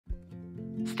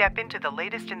Step into the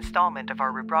latest installment of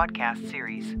our rebroadcast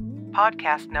series,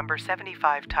 podcast number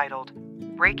 75, titled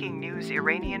Breaking News: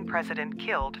 Iranian President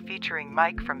Killed, featuring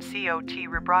Mike from COT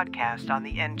rebroadcast on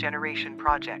the End Generation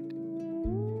Project.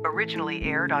 Originally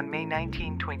aired on May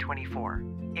 19, 2024,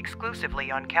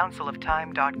 exclusively on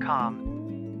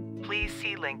counciloftime.com. Please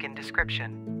see link in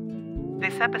description.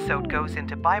 This episode goes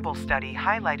into Bible study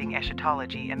highlighting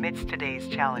eschatology amidst today's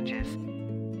challenges.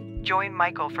 Join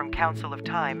Michael from Council of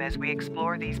Time as we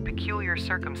explore these peculiar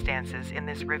circumstances in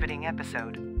this riveting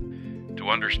episode. To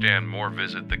understand more,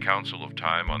 visit the Council of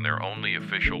Time on their only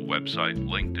official website,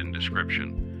 linked in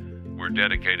description. We're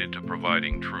dedicated to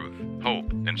providing truth,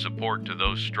 hope, and support to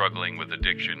those struggling with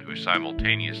addiction who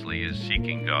simultaneously is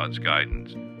seeking God's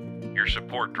guidance. Your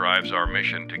support drives our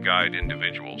mission to guide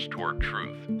individuals toward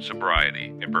truth,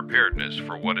 sobriety, and preparedness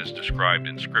for what is described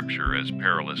in Scripture as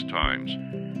perilous times.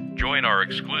 Join our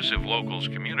exclusive locals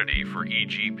community for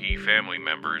EGP family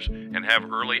members and have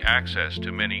early access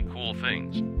to many cool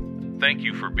things. Thank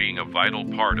you for being a vital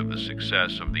part of the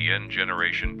success of the End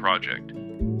Generation Project.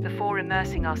 Before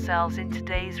immersing ourselves in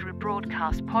today's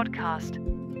rebroadcast podcast,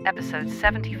 episode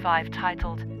 75,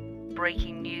 titled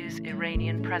Breaking News: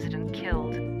 Iranian President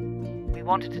Killed, we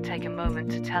wanted to take a moment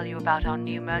to tell you about our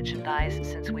new merchandise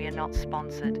since we are not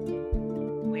sponsored.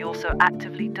 We also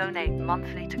actively donate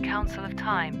monthly to Council of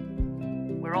Time.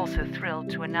 We're also thrilled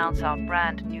to announce our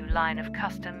brand new line of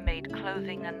custom-made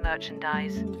clothing and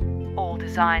merchandise, all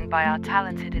designed by our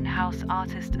talented in-house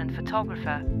artist and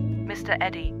photographer, Mr.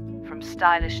 Eddie, from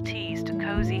stylish tees to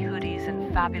cozy hoodies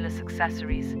and fabulous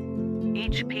accessories.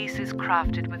 Each piece is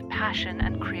crafted with passion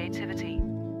and creativity.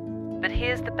 But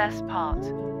here's the best part.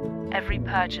 Every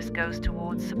purchase goes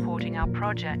towards supporting our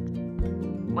project.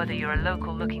 Whether you're a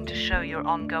local looking to show your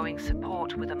ongoing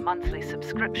support with a monthly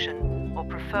subscription or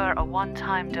prefer a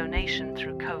one-time donation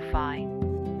through Ko-Fi,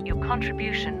 your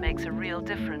contribution makes a real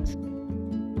difference.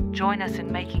 Join us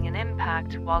in making an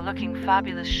impact while looking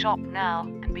fabulous. Shop now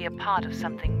and be a part of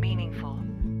something meaningful.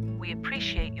 We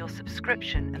appreciate your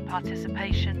subscription and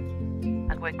participation,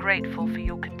 and we're grateful for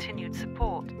your continued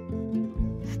support.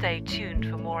 Stay tuned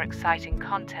for more exciting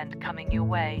content coming your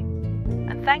way.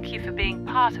 And thank you for being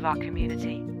part of our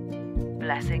community.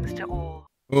 Blessings to all.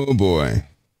 Oh boy,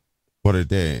 what a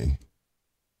day.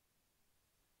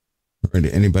 All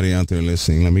right, anybody out there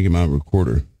listening, let me get my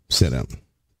recorder set up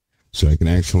so I can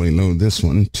actually load this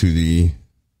one to the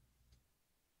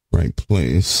right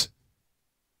place.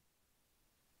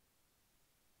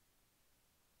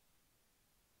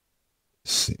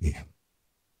 Let's see.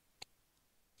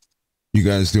 You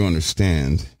guys do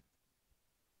understand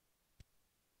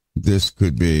this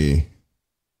could be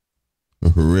a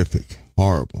horrific,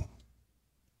 horrible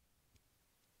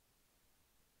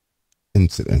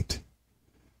incident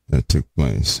that took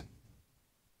place.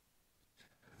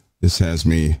 This has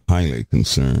me highly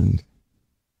concerned,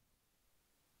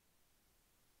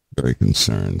 very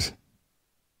concerned.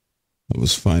 I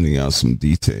was finding out some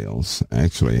details,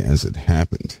 actually, as it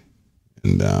happened.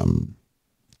 And,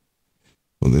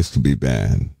 well, this could be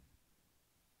bad.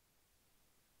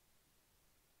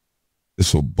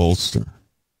 This will bolster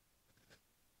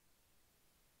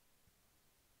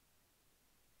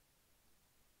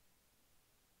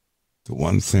the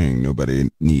one thing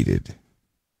nobody needed.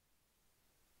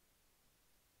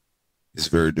 It's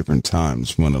very different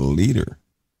times when a leader,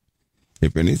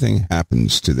 if anything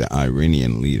happens to the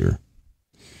Iranian leader,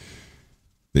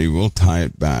 they will tie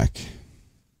it back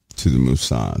to the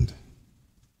Mossad.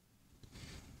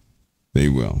 They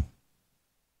will.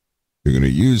 They're going to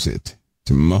use it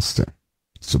to muster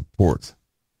support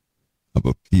of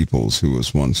a peoples who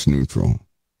was once neutral.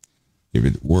 If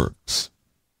it works,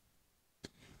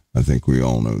 I think we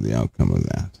all know the outcome of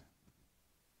that.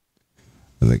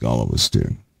 I think all of us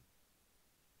do.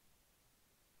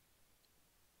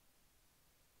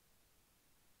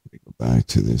 Let me go back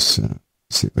to this,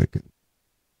 see if I can.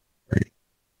 Right.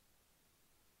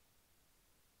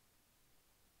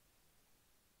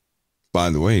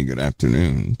 By the way, good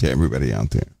afternoon to everybody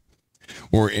out there,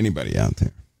 or anybody out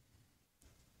there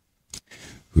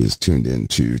who is tuned in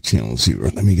to Channel Zero.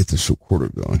 Let me get this recorder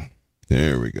going.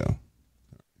 There we go.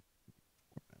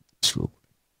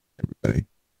 Everybody,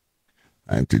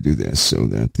 I have to do this so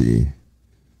that the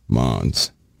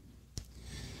mods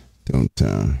don't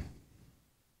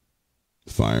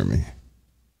fire me.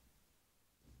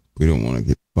 We don't want to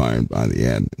get fired by the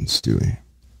admins, do we?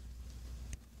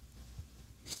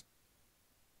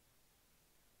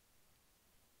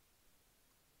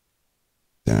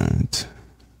 That.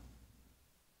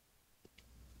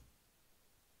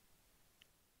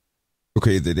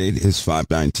 Okay, the date is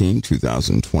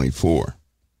 5/19/2024.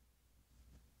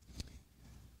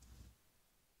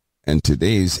 And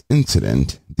today's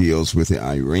incident deals with the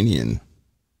Iranian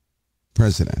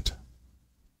president.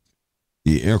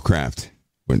 The aircraft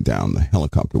went down, the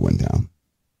helicopter went down.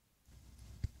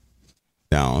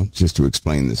 Now, just to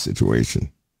explain the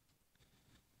situation,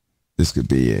 this could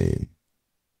be a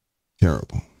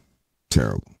terrible,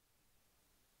 terrible,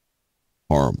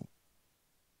 horrible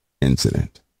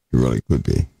incident. It really could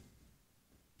be.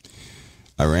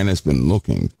 Iran has been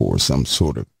looking for some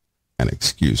sort of an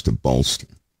excuse to bolster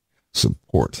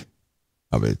support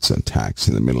of its attacks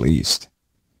in the Middle East.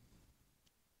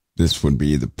 This would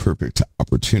be the perfect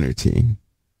opportunity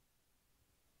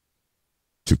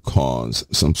to cause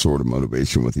some sort of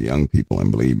motivation with the young people,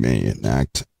 and believe me, an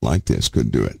act like this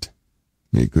could do it.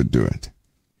 It could do it.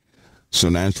 So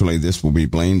naturally, this will be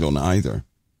blamed on either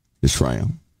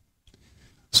Israel,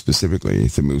 specifically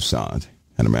the Mossad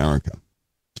and America.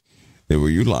 They will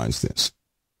utilize this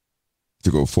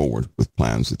to go forward with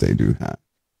plans that they do have.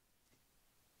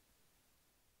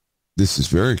 This is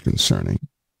very concerning,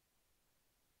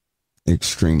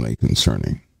 extremely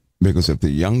concerning, because if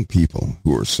the young people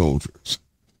who are soldiers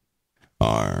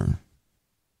are,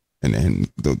 and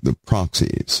the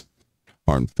proxies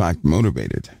are in fact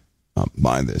motivated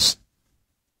by this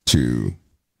to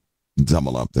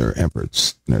double up their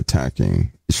efforts in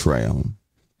attacking Israel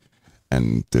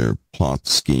and their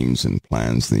plots, schemes, and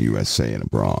plans in the USA and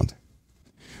abroad,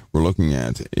 we're looking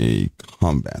at a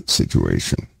combat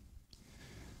situation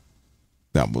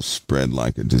that will spread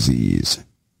like a disease,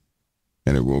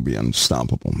 and it will be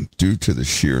unstoppable due to the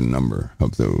sheer number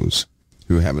of those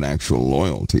who have an actual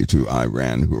loyalty to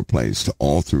Iran, who are placed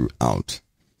all throughout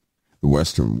the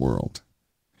Western world.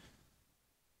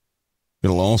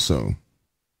 It'll also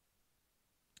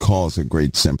cause a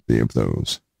great sympathy of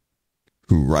those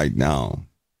who right now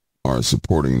are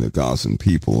supporting the Gazan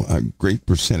people. A great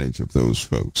percentage of those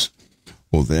folks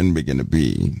will then begin to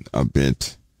be a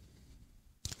bit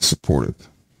supportive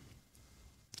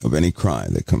of any cry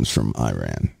that comes from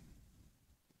Iran.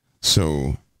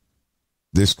 So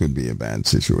this could be a bad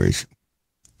situation.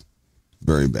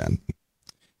 Very bad.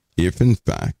 If in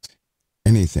fact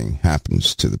anything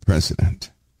happens to the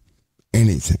president,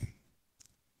 anything,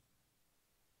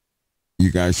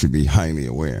 you guys should be highly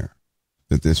aware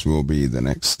that this will be the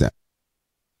next step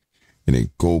in a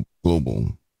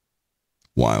global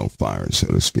wildfire, so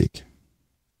to speak.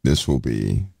 This will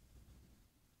be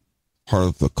part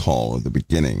of the call of the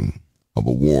beginning of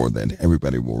a war that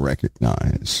everybody will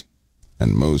recognize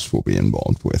and most will be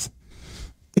involved with.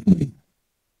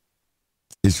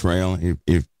 Israel,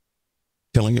 if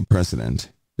killing a president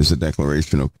is a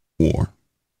declaration of war,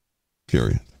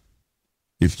 period.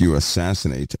 If you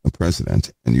assassinate a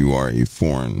president and you are a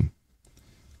foreign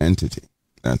entity,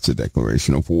 that's a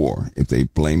declaration of war. If they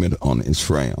blame it on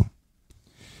Israel,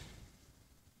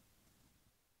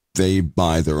 they,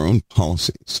 by their own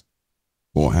policies,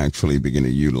 will actually begin to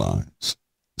utilize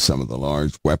some of the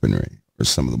large weaponry or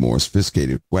some of the more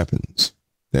sophisticated weapons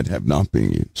that have not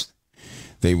been used.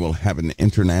 They will have an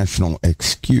international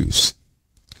excuse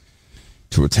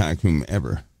to attack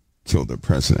whomever killed their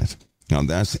president. Now,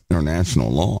 that's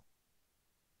international law.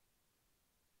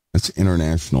 That's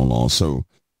international law. So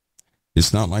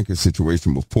it's not like a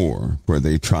situation before where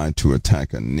they tried to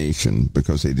attack a nation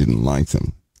because they didn't like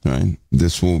them, right?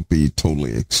 This will be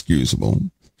totally excusable.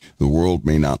 The world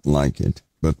may not like it,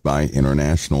 but by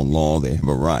international law, they have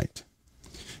a right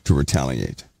to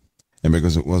retaliate. And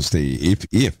because it was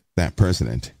if that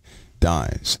president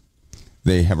dies,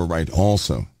 they have a right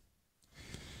also.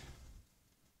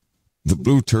 The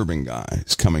blue turban guy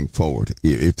is coming forward.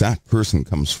 If that person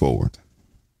comes forward,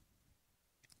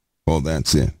 well,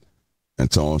 that's it.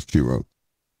 That's all she wrote.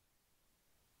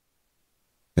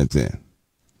 That's it.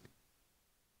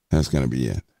 That's going to be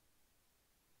it.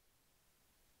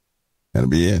 That'll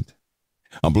be it.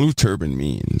 A blue turban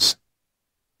means,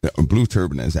 a blue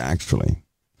turban is actually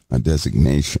a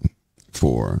designation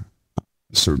for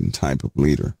a certain type of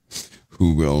leader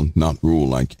who will not rule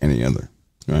like any other,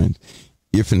 right?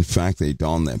 If in fact they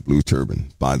don that blue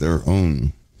turban by their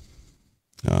own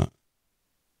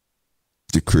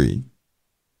decree,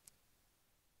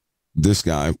 this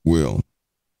guy will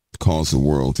cause the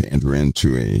world to enter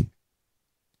into a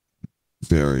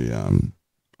very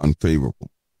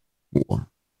unfavorable war.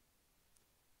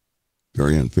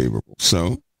 Very unfavorable.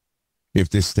 So, if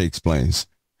this takes place,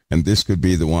 and this could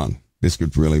be the one, this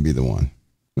could really be the one,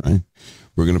 right?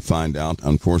 We're going to find out.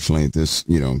 Unfortunately, this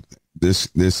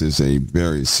is a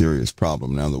very serious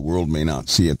problem. Now, the world may not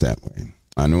see it that way.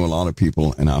 I know a lot of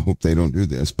people, and I hope they don't do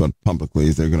this, but publicly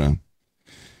they're going to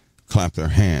clap their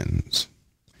hands.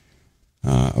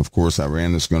 Of course,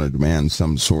 Iran is going to demand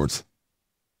some sort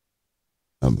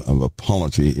of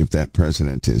apology if that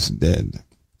president is dead.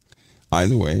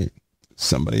 Either way,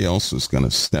 somebody else is going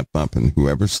to step up, and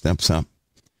whoever steps up,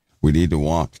 we need to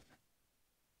watch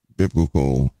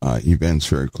biblical events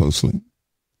very closely.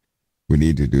 We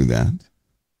need to do that.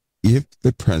 If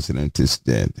the president is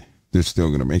dead, they're still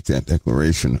going to make that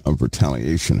declaration of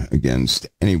retaliation against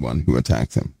anyone who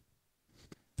attacked them.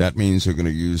 That means they're going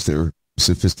to use their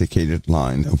sophisticated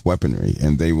line of weaponry,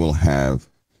 and they will have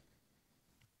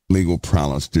legal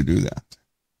prowess to do that.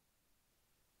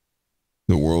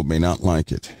 The world may not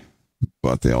like it,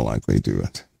 but they'll likely do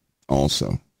it.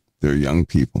 Also, their young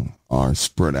people are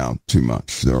spread out too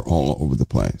much. They're all over the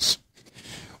place.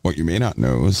 What you may not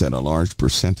know is that a large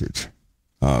percentage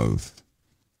of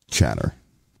chatter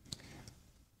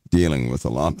dealing with a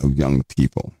lot of young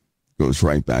people goes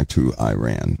right back to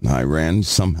Iran. Iran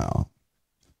somehow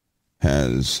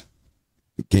has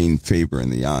gained favor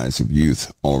in the eyes of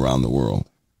youth all around the world.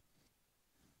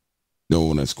 No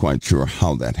one is quite sure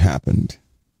how that happened,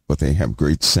 but they have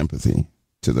great sympathy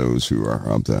to those who are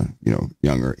of the,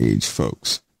 younger age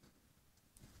folks.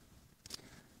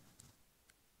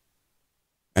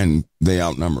 And they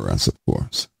outnumber us, of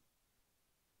course.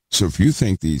 So if you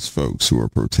think these folks who are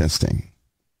protesting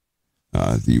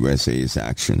the USA's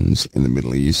actions in the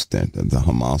Middle East and the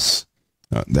Hamas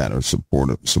that are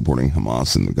supporting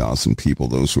Hamas and the Gazan people,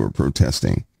 those who are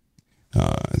protesting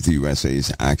the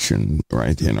USA's action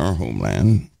right in our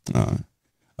homeland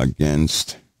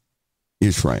against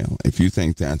Israel, if you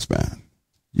think that's bad,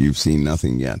 you've seen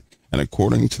nothing yet. And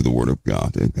according to the Word of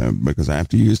God, because I have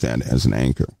to use that as an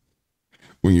anchor,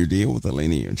 when you deal with the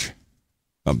lineage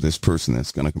of this person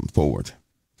that's going to come forward,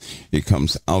 it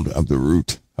comes out of the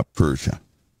root of Persia.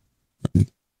 Right?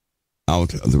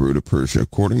 Out of the root of Persia,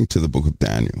 according to the book of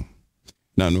Daniel.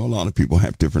 Now, I know a lot of people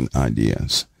have different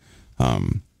ideas,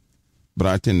 but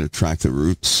I tend to track the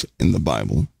roots in the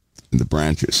Bible, in the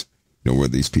branches, where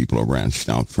these people are branched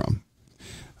out from.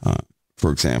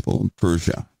 For example,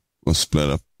 Persia was split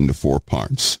up into 4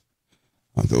 parts.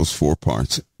 Those 4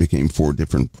 parts became 4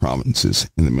 different provinces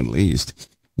in the Middle East.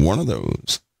 One of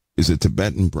those is a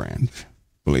Tibetan branch,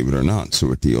 believe it or not.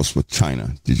 So it deals with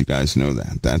China. Did you guys know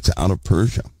that? That's out of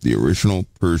Persia. The original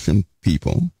Persian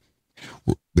people,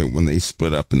 when they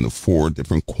split up into 4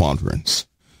 different quadrants,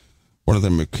 one of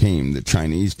them became the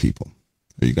Chinese people.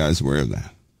 Are you guys aware of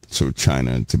that? So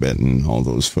China, Tibetan, all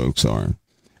those folks are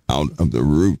out of the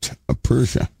root of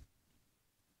Persia.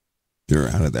 They're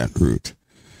out of that root.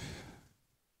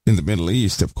 In the Middle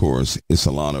East, of course, it's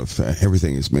a lot of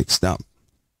everything is mixed up.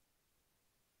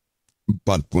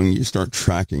 But when you start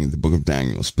tracking the book of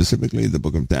Daniel, specifically the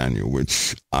book of Daniel,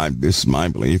 which this is my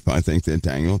belief, I think that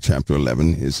Daniel chapter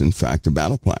 11 is in fact a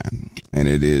battle plan. And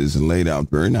it is laid out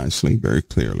very nicely, very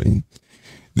clearly.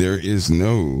 There is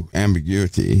no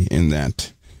ambiguity in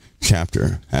that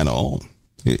chapter at all.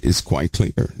 It's quite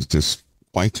clear. It's just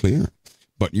quite clear.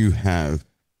 But you have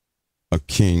a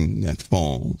king that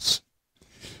falls,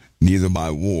 neither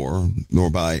by war nor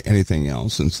by anything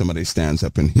else, and somebody stands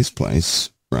up in his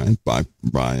place, right, by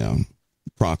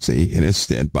proxy, in his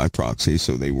stead by proxy,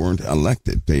 so they weren't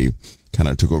elected. They kind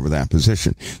of took over that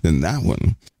position. Then that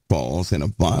one falls, and a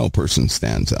vile person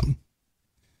stands up.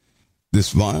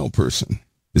 This vile person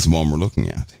is the one we're looking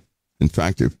at. In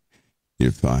fact, if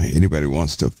anybody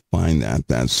wants to find that,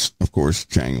 that's, of course,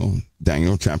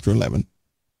 Daniel chapter 11.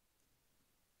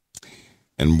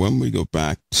 And when we go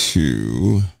back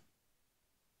to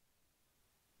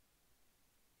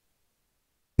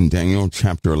Daniel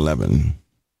chapter 11,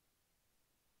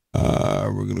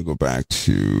 we're going to go back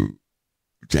to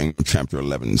Daniel chapter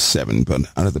 11:7. But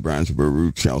out of the branch of a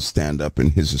root shall stand up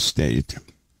in his estate,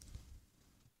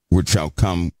 which shall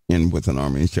come in with an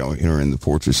army, shall enter in the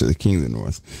fortress of the king of the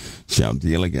north, shall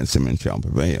deal against him and shall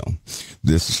prevail.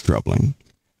 This is troubling.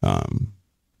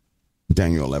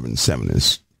 Daniel 11:7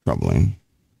 is troubling.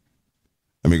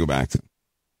 Let me go back.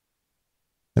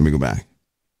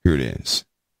 Here it is.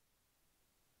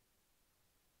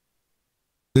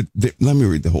 Let me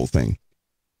read the whole thing.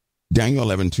 Daniel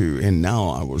 11:2, and now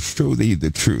I will show thee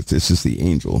the truth. This is the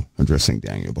angel addressing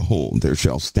Daniel. Behold, there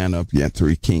shall stand up yet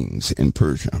 3 kings in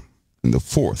Persia, and the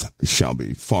 4th shall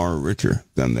be far richer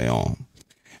than they all.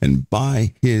 And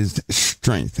by his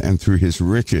strength and through his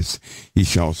riches he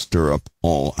shall stir up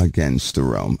all against the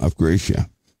realm of Gracia.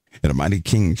 And a mighty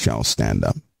king shall stand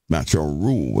up, that shall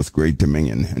rule with great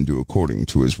dominion, and do according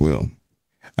to his will.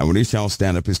 And when he shall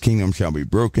stand up, his kingdom shall be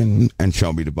broken, and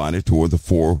shall be divided toward the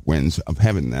 4 winds of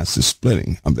heaven. That's the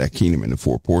splitting of that kingdom into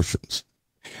 4 portions.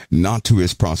 Not to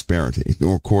his prosperity,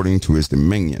 nor according to his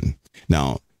dominion.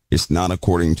 Now, It's not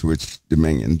according to its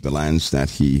dominion. The lands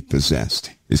that he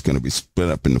possessed is going to be split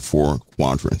up into 4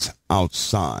 quadrants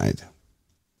outside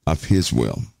of his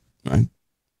will, right?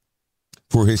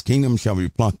 For his kingdom shall be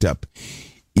plucked up,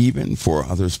 even for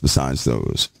others besides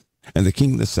those. And the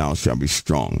king of the south shall be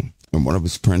strong, and one of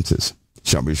his princes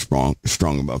shall be strong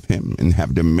above him, and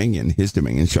have dominion. His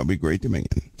dominion shall be great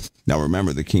dominion. Now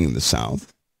remember, the king of the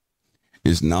south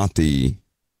is not the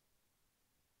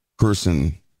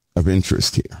person of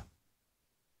interest here.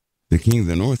 The king of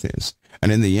the north is.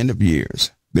 And in the end of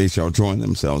years, they shall join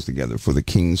themselves together, for the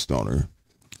king's daughter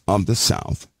of the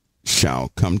south shall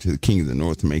come to the king of the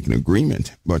north to make an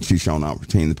agreement, but she shall not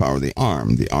retain the power of the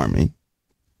army,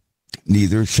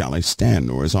 neither shall he stand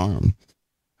nor his arm,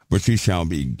 but she shall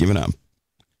be given up.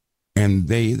 And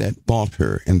they that bought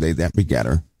her, and they that begat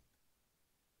her,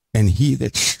 and he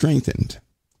that strengthened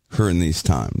her in these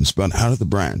times. But out of the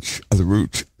branch of the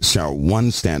root shall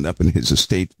one stand up in his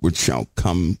estate, which shall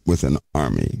come with an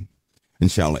army, and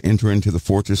shall enter into the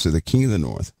fortress of the king of the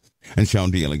north, and shall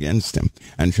deal against him,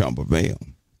 and shall prevail,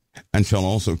 and shall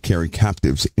also carry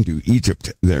captives into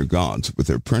Egypt their gods, with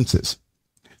their princes,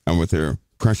 and with their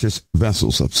precious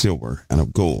vessels of silver and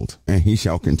of gold, and he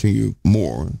shall continue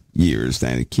more years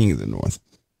than the king of the north.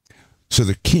 So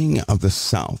the king of the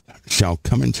south shall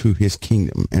come into his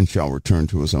kingdom, and shall return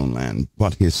to his own land.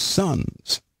 But his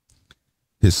sons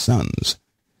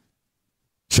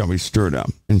shall be stirred up,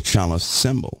 and shall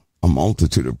assemble a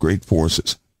multitude of great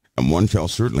forces. And one shall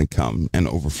certainly come and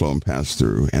overflow and pass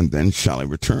through, and then shall he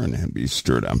return and be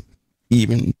stirred up,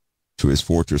 even to his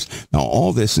fortress. Now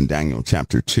all this in Daniel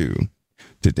chapter 2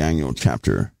 to Daniel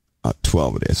chapter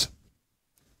 12 it is.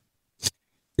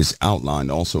 It's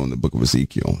outlined also in the book of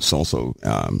Ezekiel. It's also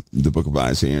the book of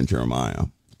Isaiah and Jeremiah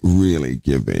really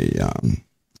give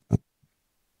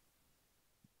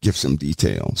some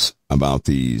details about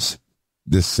this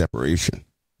separation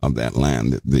of that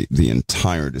land, the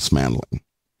entire dismantling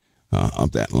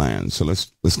of that land. So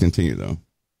let's continue though.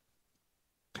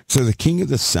 So the king of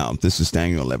the south, this is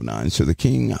Daniel 11:9. So the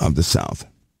king of the south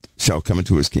shall come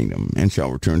into his kingdom, and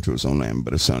shall return to his own land,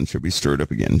 but his son shall be stirred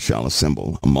up again, shall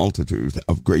assemble a multitude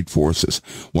of great forces.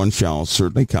 One shall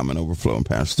certainly come and overflow and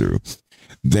pass through.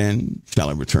 Then shall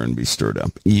he return and be stirred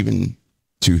up, even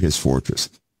to his fortress.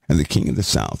 And the king of the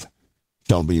south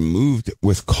shall be moved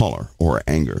with choler or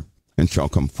anger, and shall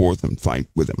come forth and fight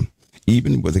with him,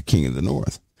 even with the king of the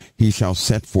north. He shall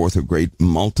set forth a great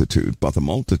multitude, but the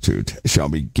multitude shall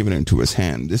be given into his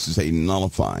hand. This is a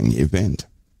nullifying event.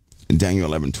 In Daniel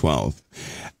 11:12,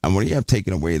 and when he have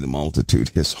taken away the multitude,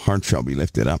 his heart shall be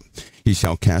lifted up. He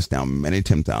shall cast down many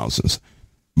 10,000s,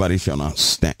 but he shall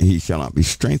not be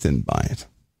strengthened by it.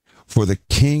 For the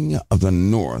king of the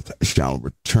north shall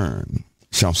return,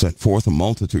 shall set forth a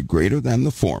multitude greater than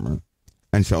the former,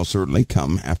 and shall certainly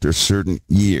come after certain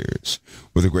years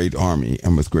with a great army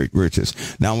and with great riches.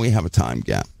 Now we have a time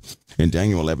gap. In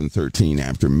Daniel 11:13,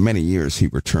 after many years he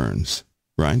returns.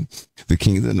 Right? The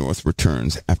king of the north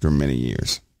returns after many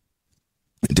years.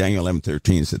 Daniel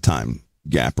 11:13 is the time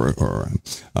gap or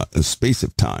a space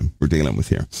of time we're dealing with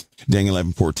here. Daniel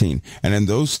 11:14. And in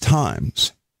those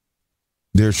times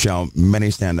there shall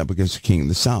many stand up against the king of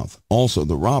the south. Also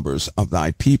the robbers of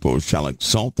thy people shall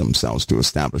exalt themselves to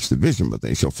establish the vision, but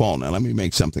they shall fall. Now let me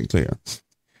make something clear.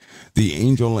 The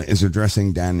angel is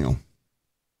addressing Daniel.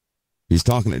 He's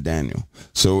talking to Daniel.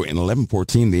 So in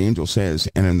 11:14, the angel says,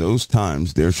 and in those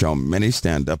times there shall many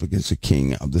stand up against the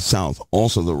king of the south.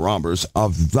 Also the robbers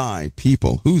of thy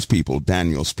people. Whose people?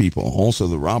 Daniel's people. Also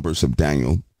the robbers of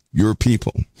Daniel, your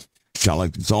people, shall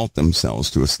exalt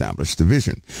themselves to establish the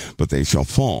vision, but they shall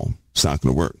fall. It's not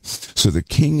going to work. So the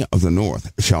king of the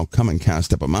north shall come and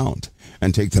cast up a mount,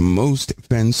 and take the most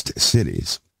fenced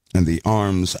cities, and the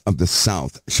arms of the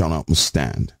south shall not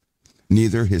withstand.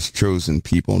 Neither his chosen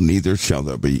people, neither shall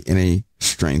there be any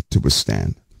strength to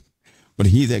withstand. But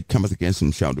he that cometh against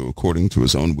him shall do according to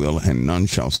his own will, and none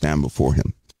shall stand before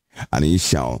him. And he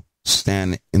shall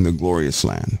stand in the glorious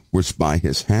land, which by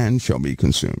his hand shall be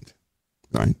consumed.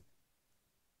 Right?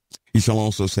 He shall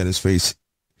also set his face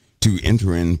to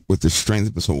enter in with the strength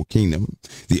of his whole kingdom,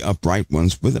 the upright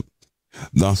ones with him.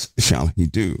 Thus shall he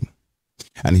do.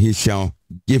 And he shall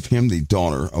give him the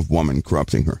daughter of woman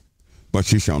corrupting her. But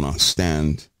she shall not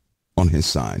stand on his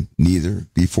side, neither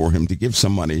before him. To give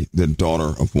somebody the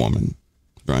daughter of woman,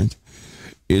 right,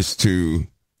 we're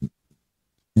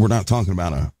not talking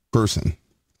about a person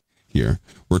here.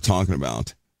 We're talking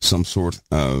about some sort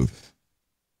of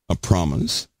a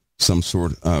promise, some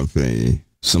sort of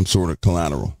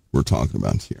collateral we're talking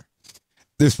about here.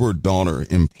 This word daughter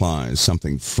implies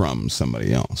something from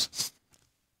somebody else.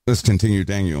 Let's continue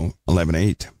Daniel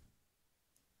 11:8.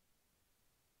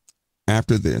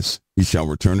 After this, he shall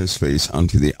return his face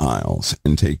unto the isles,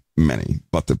 and take many.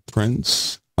 But the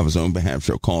prince of his own behalf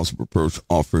shall cause a reproach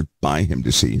offered by him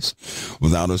to cease.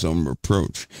 Without his own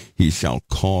reproach, he shall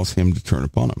cause him to turn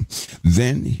upon him.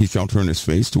 Then he shall turn his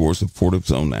face towards the fort of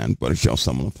his own land, but he shall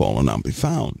stumble and fall and not be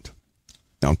found.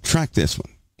 Now track this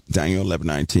one. Daniel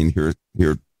 11:19, here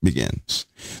it begins.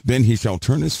 Then he shall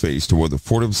turn his face toward the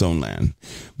fort of his own land,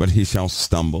 but he shall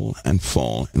stumble and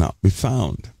fall and not be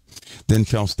found. Then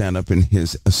shall stand up in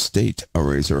his estate a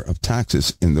raiser of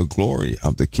taxes in the glory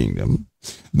of the kingdom,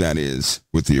 that is,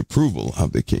 with the approval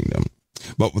of the kingdom.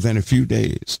 But within a few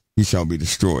days he shall be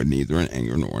destroyed, neither in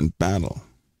anger nor in battle.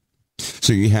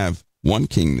 So you have one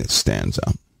king that stands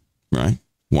up, right?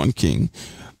 One king,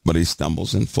 but he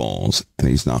stumbles and falls, and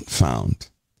he's not found.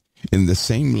 In the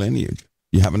same lineage,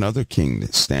 you have another king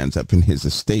that stands up in his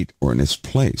estate or in his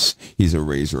place. He's a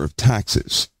raiser of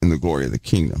taxes in the glory of the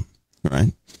kingdom,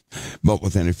 right? But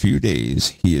within a few days,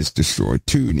 he is destroyed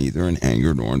too, neither in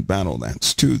anger nor in battle.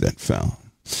 That's two that fell.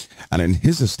 And in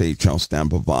his estate shall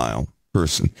stand a vile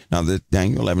person. Now, the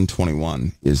Daniel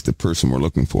 11:21 is the person we're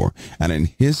looking for. And in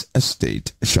his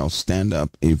estate shall stand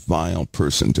up a vile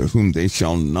person, to whom they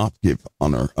shall not give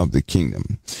honor of the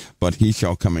kingdom, but he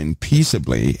shall come in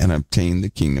peaceably and obtain the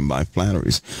kingdom by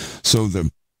flatteries. So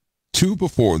the two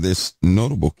before this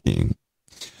notable king,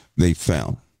 they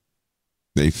fell.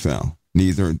 They fell.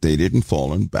 They didn't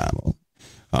fall in battle.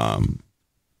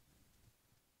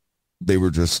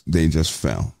 They just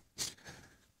fell.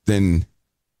 Then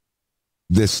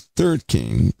this third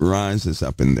king rises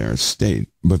up in their estate,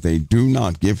 but they do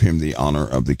not give him the honor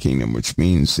of the kingdom, which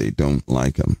means they don't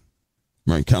like him.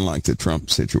 Right? Kind of like the Trump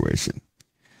situation.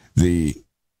 The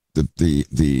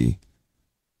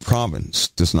province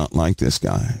does not like this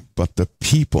guy, but the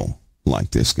people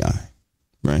like this guy.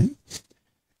 Right?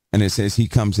 And it says he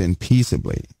comes in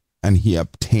peaceably, and he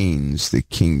obtains the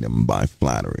kingdom by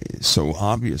flatteries. So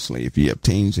obviously, if he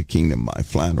obtains the kingdom by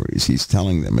flatteries, he's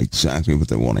telling them exactly what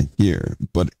they want to hear.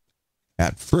 But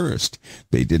at first,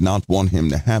 they did not want him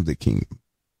to have the kingdom.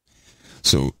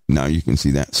 So now you can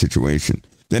see that situation.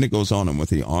 Then it goes on, and with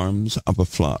the arms of a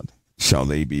flood shall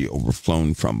they be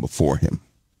overflown from before him,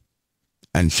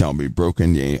 and shall be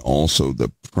broken, yea, also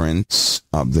the prince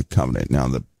of the covenant. Now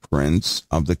the prince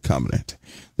of the covenant.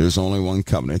 There's only one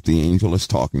covenant. The angel is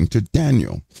talking to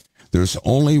Daniel. There's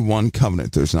only one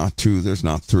covenant. There's not two. There's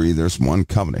not three. There's one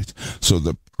covenant. So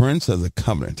the prince of the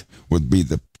covenant would be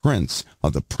the prince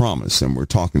of the promise, and we're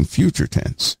talking future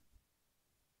tense.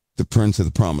 The prince of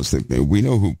the promise. We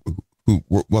know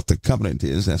what the covenant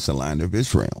is. That's the land of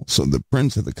Israel. So the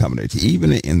prince of the covenant,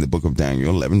 even in the book of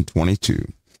Daniel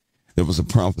 11:22, there was a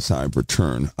prophesied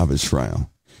return of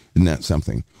Israel. Isn't that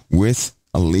something? With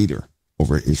a leader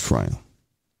over Israel.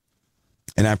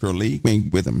 And after a league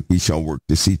made with him, he shall work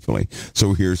deceitfully.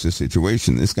 So here's the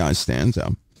situation. This guy stands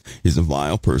up. He's a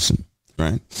vile person,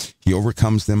 right? He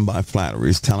overcomes them by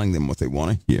flatteries, telling them what they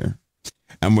want to hear.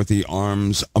 And with the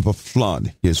arms of a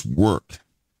flood, his work,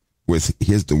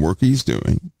 the work he's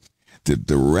doing,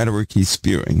 the rhetoric he's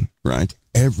spewing, right?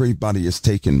 Everybody is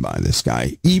taken by this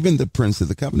guy, even the prince of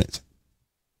the covenant.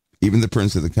 Even the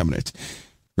prince of the covenant.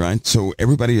 Right? So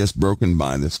everybody is broken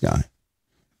by this guy.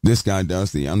 This guy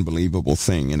does the unbelievable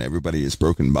thing, and everybody is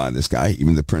broken by this guy,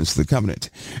 even the prince of the covenant.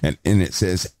 And it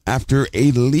says, after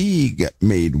a league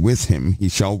made with him, he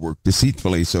shall work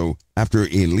deceitfully. So after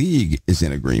a league is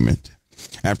in agreement,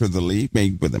 after the league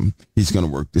made with him, he's going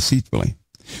to work deceitfully.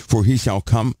 For he shall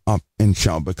come up and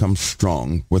shall become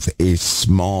strong with a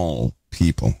small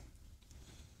people.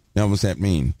 Now, what does that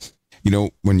mean? You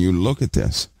know, when you look at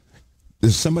this,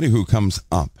 there's somebody who comes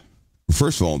up.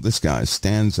 First of all, this guy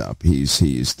stands up. He's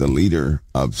the leader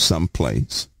of some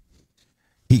place.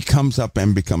 He comes up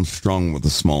and becomes strong with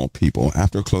the small people.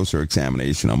 After closer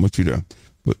examination, I want you to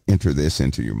enter this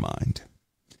into your mind.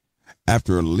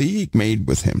 After a league made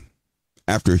with him,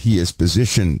 after he is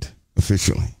positioned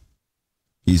officially,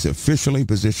 he's officially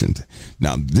positioned.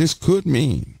 Now, this could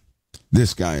mean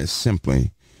this guy is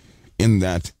simply in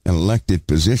that elected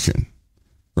position,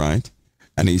 right?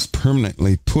 And he's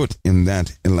permanently put in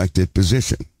that elected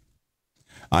position.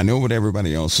 I know what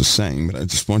everybody else is saying, but I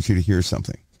just want you to hear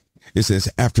something. It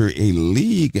says, after a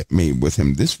league made with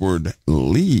him. This word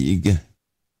league,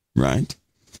 right,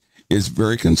 is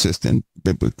very consistent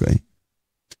biblically.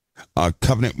 A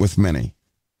covenant with many.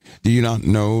 Do you not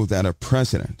know that a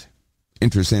president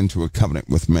enters into a covenant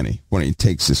with many when he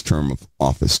takes his term of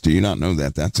office? Do you not know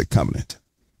that that's a covenant?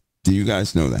 Do you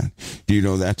guys know that? Do you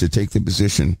know that to take the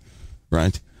position,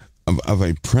 right, of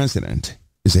a president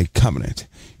is a covenant?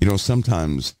 You know,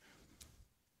 sometimes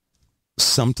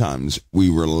sometimes we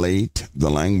relate the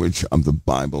language of the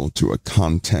Bible to a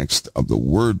context of the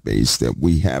word base that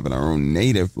we have in our own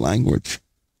native language.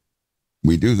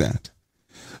 We do that.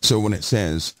 So when it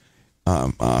says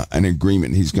an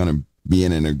agreement, he's going to be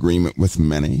in an agreement with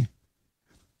many.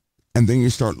 And then you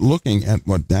start looking at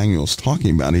what Daniel's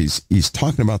talking about. He's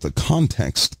talking about the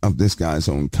context of this guy's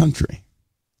own country.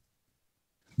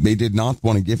 They did not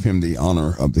want to give him the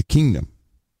honor of the kingdom.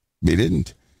 They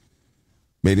didn't.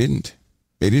 They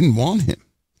didn't want him.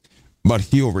 But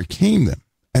he overcame them.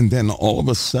 And then all of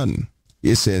a sudden,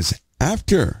 it says,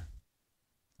 after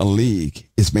a league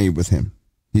is made with him,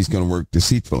 he's going to work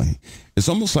deceitfully. It's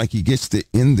almost like he gets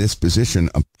in this position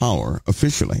of power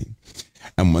officially.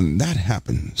 And when that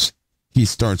happens, he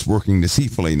starts working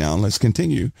deceitfully. Now, let's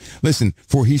continue. Listen,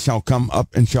 for he shall come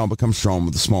up and shall become strong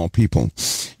with the small people.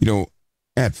 You know,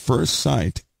 at first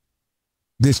sight,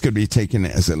 this could be taken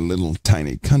as a little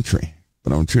tiny country.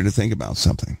 But I want you to think about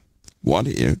something. What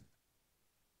if,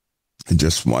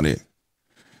 just what if,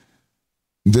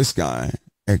 this guy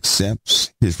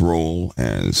accepts his role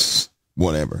as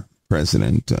whatever,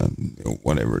 president,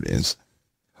 whatever it is,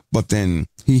 but then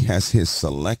he has his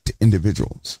select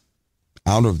individuals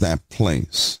out of that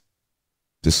place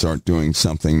to start doing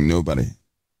something nobody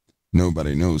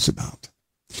knows about.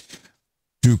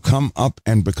 To come up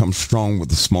and become strong with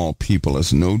the small people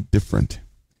is no different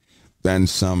than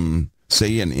some,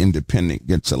 say an independent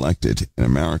gets elected in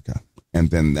America, and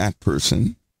then that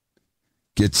person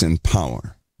gets in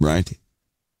power, right?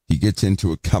 He gets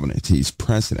into a covenant. He's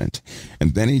president.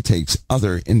 And then he takes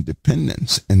other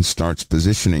independents and starts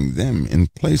positioning them in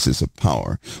places of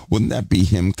power. Wouldn't that be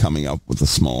him coming up with the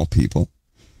small people,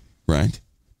 right?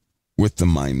 With the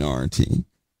minority,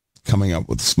 coming up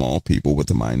with the small people with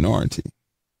the minority,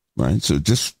 right? So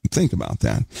just think about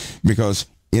that. Because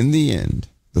in the end,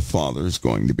 the Father is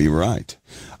going to be right.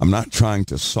 I'm not trying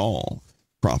to solve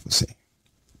prophecy.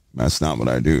 That's not what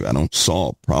I do. I don't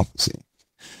solve prophecy.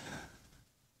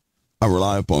 I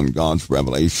rely upon God's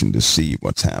revelation to see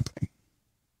what's happening.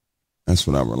 That's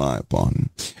what I rely upon.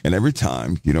 And every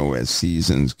time, you know, as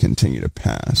seasons continue to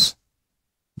pass,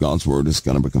 God's word is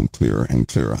going to become clearer and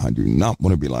clearer. I do not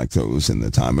want to be like those in the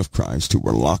time of Christ who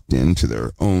were locked into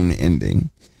their own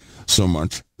ending, so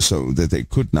much so that they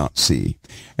could not see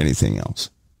anything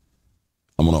else.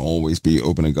 I want to always be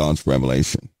open to God's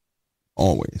revelation.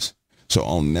 Always. So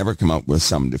I'll never come up with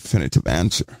some definitive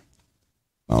answer.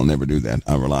 I'll never do that.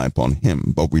 I rely upon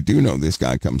him. But we do know this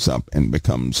guy comes up and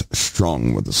becomes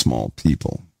strong with the small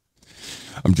people.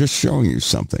 I'm just showing you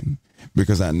something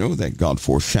because I know that God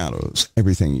foreshadows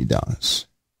everything he does.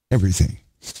 Everything.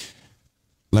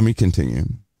 Let me continue.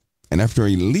 And after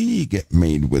a league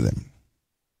made with him,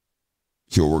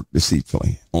 he'll work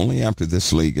deceitfully. Only after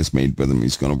this league is made with him,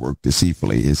 he's going to work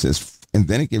deceitfully. It says, and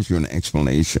then it gives you an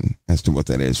explanation as to what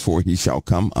that is. For he shall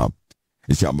come up,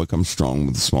 he shall become strong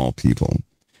with the small people.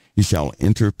 He shall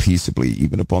enter peaceably,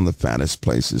 even upon the fattest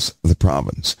places of the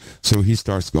province. So he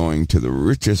starts going to the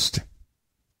richest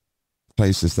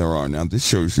places there are. Now, this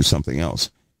shows you something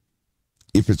else.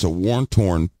 If it's a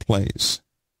war-torn place,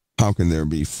 how can there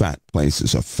be fat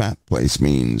places? A fat place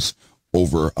means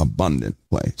overabundant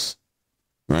place,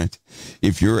 right?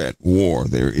 If you're at war,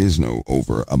 there is no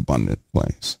overabundant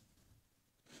place.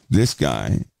 This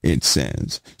guy, it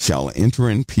says, shall enter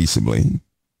in peaceably.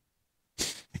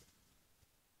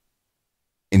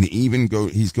 And even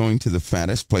he's going to the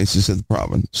fattest places of the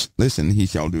province. Listen, he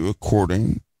shall do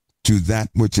according to that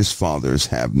which his fathers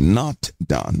have not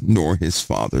done, nor his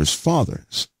fathers'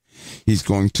 fathers. He's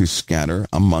going to scatter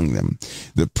among them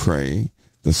the prey,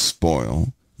 the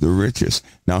spoil, the riches.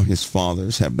 Now his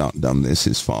fathers have not done this.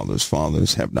 His fathers'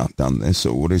 fathers have not done this.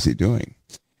 So what is he doing?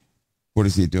 What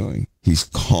is he doing? He's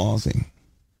causing.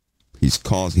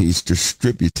 He's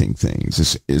distributing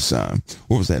things.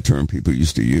 What was that term people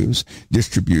used to use?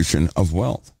 Distribution of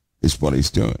wealth is what he's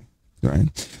doing, right?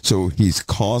 So he's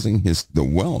causing the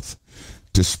wealth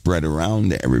to spread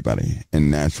around to everybody. And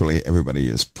naturally,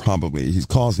 he's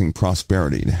causing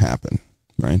prosperity to happen,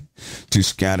 right? To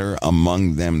scatter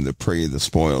among them the prey, the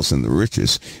spoils, and the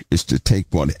riches is to take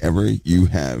whatever you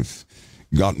have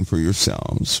gotten for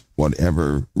yourselves,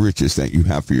 whatever riches that you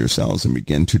have for yourselves, and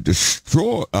begin to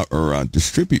destroy or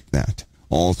distribute that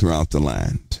all throughout the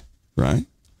land, right?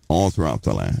 All throughout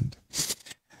the land.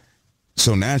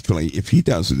 So naturally, if he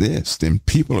does this, then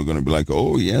people are going to be like,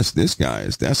 oh, yes,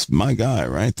 that's my guy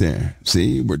right there.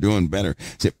 See, we're doing better.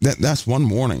 See, that's one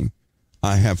warning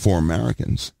I have for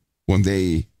Americans when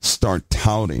they start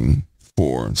touting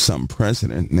for some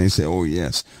president and they say, oh,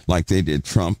 yes, like they did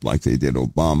Trump, like they did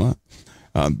Obama.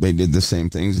 They did the same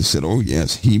things. They said, oh,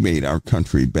 yes, he made our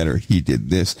country better. He did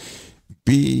this.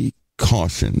 be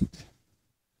cautioned.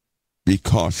 Be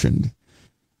cautioned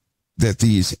that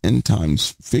these end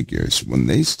times figures, when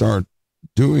they start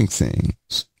doing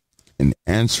things and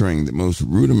answering the most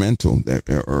rudimental,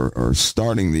 or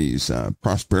starting these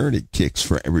prosperity kicks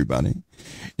for everybody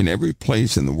in every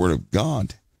place in the Word of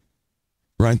God,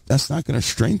 right? That's not going to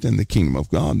strengthen the kingdom of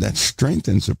God. That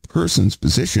strengthens a person's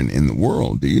position in the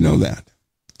world. Do you know that?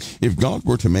 If God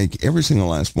were to make every single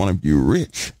last one of you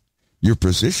rich, your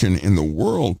position in the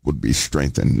world would be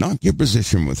strengthened, not your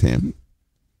position with him.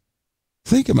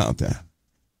 Think about that.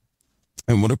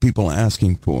 And what are people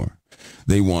asking for?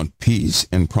 They want peace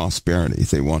and prosperity.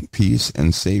 They want peace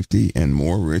and safety and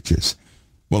more riches.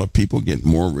 Well, if people get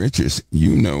more riches,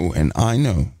 you know and I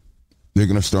know they're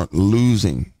going to start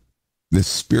losing the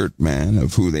spirit man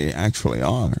of who they actually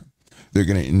are. They're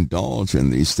going to indulge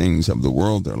in these things of the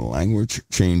world. Their language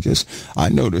changes. I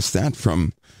noticed that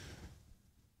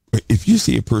if you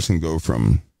see a person go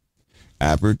from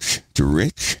average to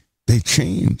rich, they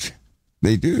change.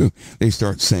 They do. They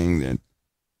start saying that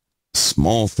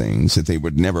small things that they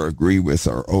would never agree with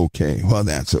are okay. Well,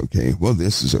 that's okay. Well,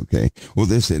 this is okay. Well,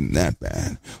 this isn't that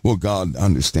bad. Well, God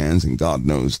understands and God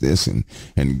knows this and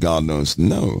God knows.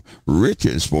 No,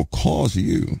 riches will cause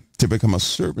you to become a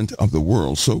servant of the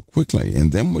world so quickly.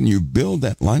 And then when you build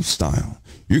that lifestyle,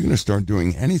 you're going to start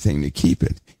doing anything to keep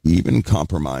it, even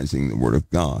compromising the Word of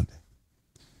God.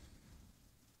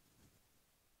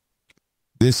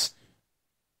 This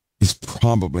is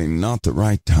probably not the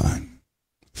right time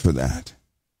for that.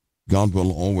 God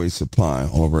will always supply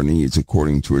all of our needs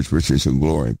according to his riches and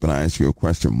glory. But I ask you a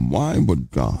question. Why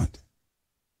would God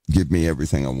give me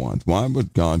everything I want? Why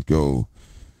would God go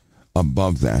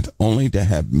above that only to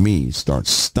have me start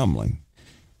stumbling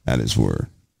at his word?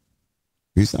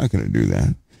 He's not going to do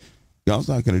that. God's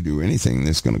not going to do anything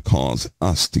that's going to cause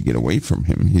us to get away from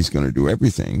him. He's going to do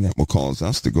everything that will cause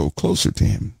us to go closer to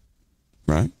him,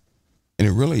 right? And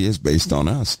it really is based on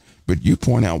us. But you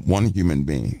point out one human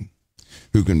being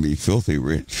who can be filthy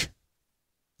rich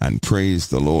and praise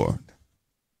the Lord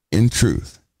in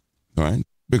truth, right?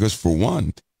 Because for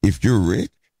one, if you're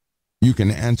rich, you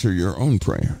can answer your own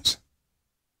prayers.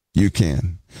 You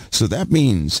can. So that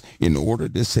means in order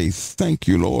to say thank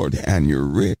you, Lord, and you're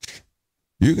rich,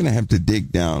 you're going to have to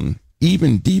dig down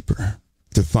even deeper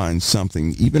to find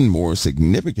something even more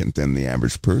significant than the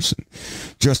average person,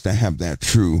 just to have that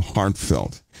true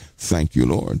heartfelt thank you,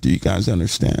 Lord. Do you guys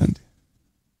understand?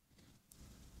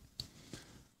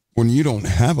 When you don't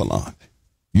have a lot,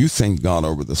 you thank God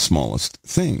over the smallest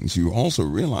things. You also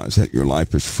realize that your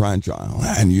life is fragile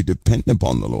and you depend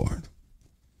upon the Lord.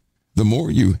 The more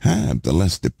you have, the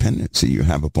less dependency you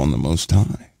have upon the Most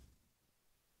High.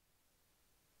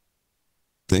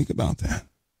 Think about that.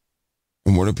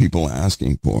 And what are people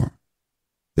asking for?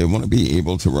 They want to be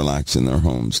able to relax in their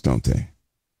homes, don't they?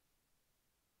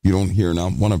 You don't hear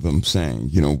not one of them saying,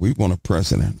 we want a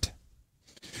president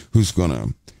who's going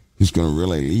to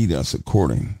really lead us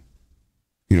according,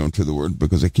 to the word,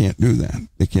 because they can't do that.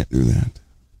 They can't do that.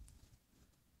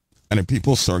 And if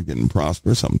people start getting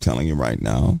prosperous, I'm telling you right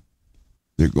now,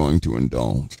 they're going to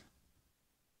indulge.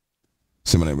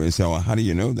 Somebody may say, well, how do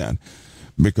you know that?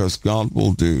 Because God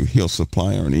he'll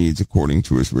supply our needs according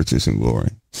to his riches and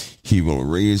glory. He will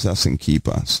raise us and keep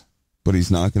us. But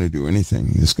he's not going to do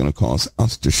anything that's going to cause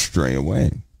us to stray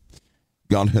away.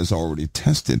 God has already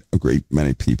tested a great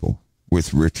many people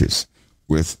with riches,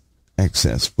 with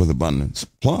excess, with abundance.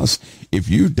 Plus, if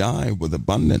you die with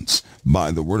abundance by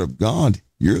the word of God,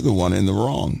 you're the one in the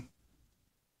wrong.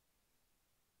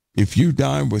 If you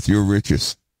die with your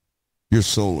riches, your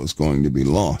soul is going to be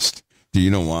lost. Do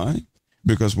you know why?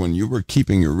 Because when you were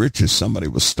keeping your riches, somebody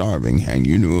was starving and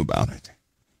you knew about it.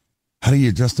 How do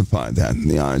you justify that in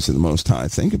the eyes of the Most High?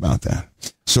 Think about that.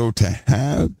 So to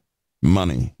have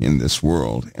money in this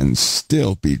world and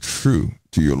still be true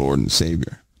to your Lord and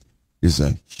Savior is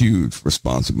a huge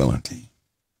responsibility.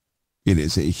 It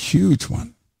is a huge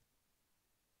one.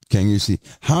 Can you see?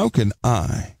 How can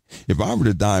I, if I were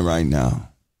to die right now,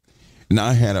 and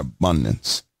I had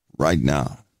abundance right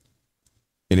now,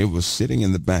 and it was sitting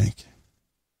in the bank,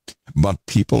 but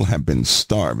people have been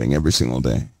starving every single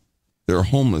day. There are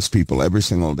homeless people every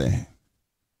single day.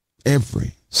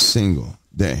 Every single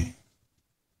day.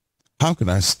 How could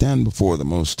I stand before the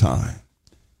Most High?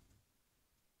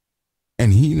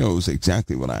 And he knows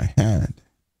exactly what I had.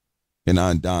 And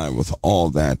I die with all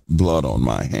that blood on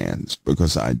my hands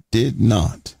because I did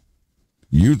not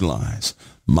utilize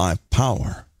my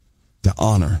power to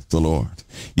honor the Lord.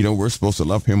 We're supposed to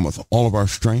love him with all of our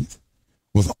strength,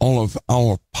 with all of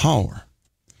our power.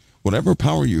 Whatever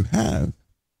power you have,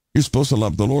 You're supposed to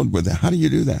love the Lord with it. How do you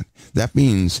do that? That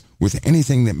means with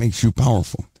anything that makes you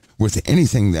powerful, with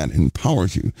anything that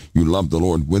empowers you, you love the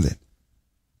Lord with it.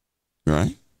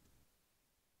 Right?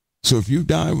 So if you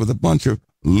die with a bunch of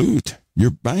loot, your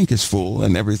bank is full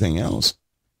and everything else,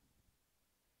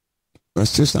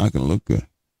 that's just not going to look good.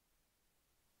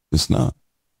 It's not.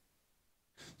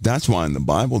 That's why in the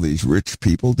Bible, these rich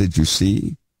people, did you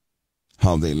see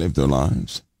how they lived their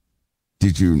lives?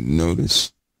 Did you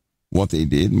notice what they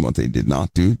did and what they did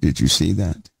not do? Did you see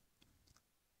that?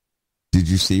 Did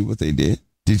you see what they did?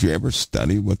 Did you ever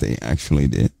study what they actually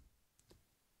did?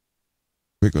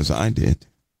 Because I did.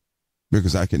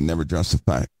 Because I can never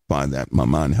justify that in my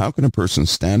mind. How can a person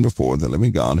stand before the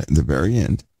living God at the very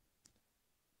end,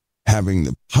 having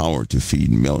the power to feed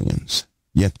millions,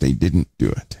 yet they didn't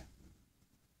do it?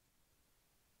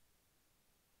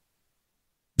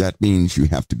 That means you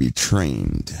have to be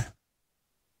trained.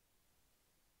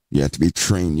 You have to be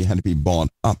trained. You have to be bought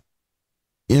up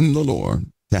in the Lord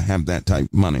to have that type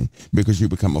of money, because you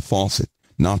become a faucet,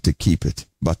 not to keep it,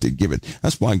 but to give it.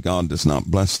 That's why God does not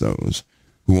bless those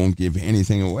who won't give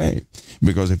anything away.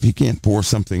 Because if he can't pour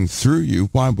something through you,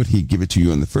 why would he give it to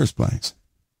you in the first place?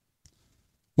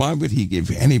 Why would he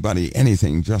give anybody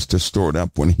anything just to store it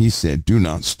up when he said, do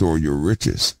not store your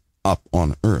riches up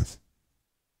on earth?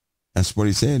 That's what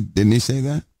he said. Didn't he say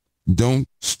that? Don't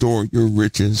store your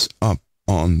riches up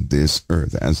on this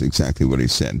earth. That's exactly what he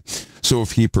said. So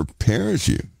if he prepares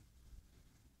you,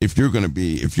 if you're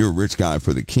a rich guy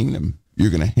for the kingdom, you're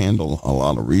going to handle a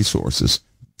lot of resources.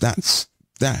 That's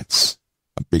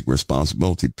a big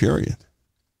responsibility, period.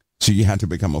 So you have to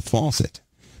become a faucet.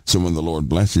 So when the Lord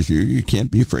blesses you, you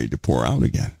can't be afraid to pour out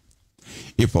again.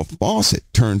 If a faucet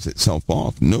turns itself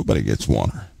off, nobody gets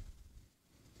water.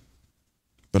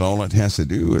 But all it has to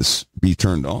do is be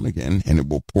turned on again, and it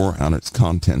will pour out its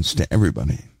contents to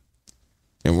everybody.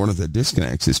 And one of the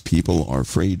disconnects is people are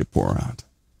afraid to pour out.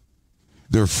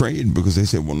 They're afraid because they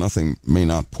say, well, nothing may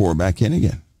not pour back in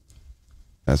again.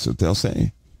 That's what they'll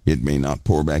say. It may not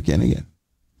pour back in again.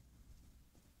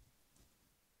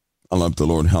 I love the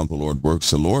Lord, how the Lord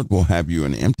works. The Lord will have you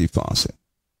an empty faucet,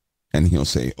 and he'll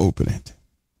say, open it.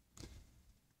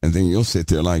 And then you'll sit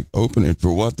there like, open it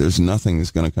for what? There's nothing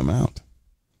that's going to come out.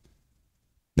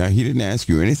 Now, he didn't ask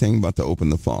you anything but to open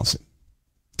the faucet,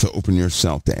 to open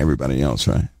yourself to everybody else,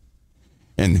 right?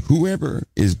 And whoever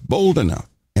is bold enough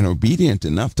and obedient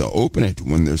enough to open it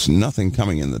when there's nothing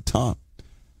coming in the top,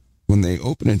 when they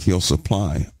open it, he'll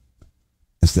supply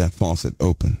as that faucet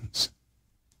opens.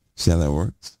 See how that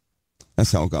works?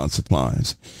 That's how God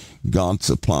supplies. God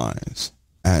supplies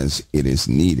as it is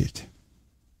needed.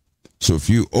 So if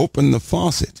you open the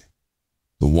faucet,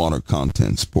 the water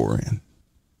contents pour in.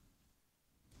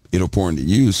 It'll pour into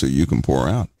you so you can pour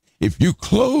out. If you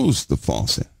close the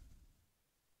faucet,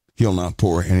 he'll not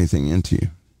pour anything into you.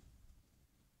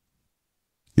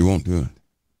 He won't do it.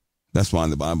 That's why in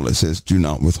the Bible it says, do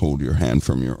not withhold your hand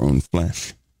from your own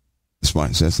flesh. That's why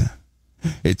it says that.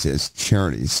 It says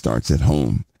charity starts at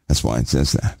home. That's why it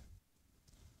says that.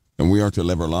 And we are to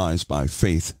live our lives by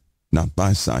faith, not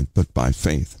by sight, but by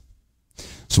faith.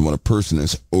 So when a person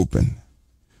is open,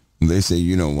 they say,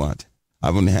 you know what?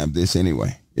 I wouldn't have this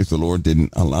anyway if the Lord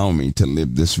didn't allow me to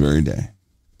live this very day.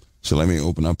 So let me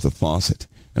open up the faucet,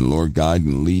 and Lord, guide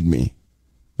and lead me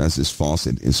as this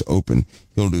faucet is open.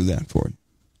 He'll do that for you.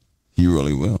 He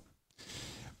really will.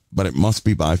 But it must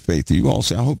be by faith. You all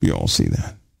see, I hope you all see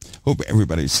that. Hope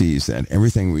everybody sees that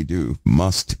everything we do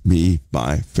must be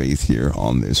by faith here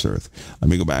on this earth. Let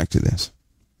me go back to this.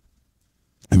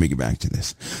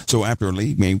 So after a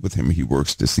league made with him, he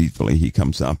works deceitfully. He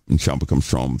comes up and shall become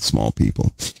strong with small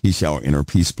people. He shall enter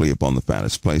peaceably upon the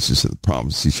fattest places of the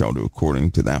province. He shall do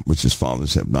according to that which his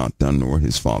fathers have not done, nor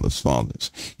his fathers'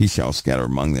 fathers. He shall scatter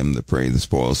among them the prey, the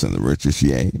spoils, and the riches,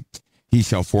 yea. He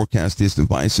shall forecast his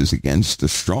devices against the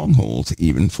strongholds,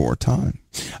 even for a time.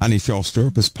 And he shall stir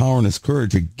up his power and his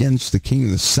courage against the king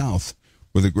of the south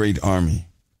with a great army.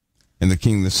 And the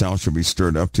king of the south shall be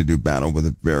stirred up to do battle with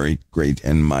a very great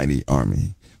and mighty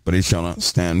army. But he shall not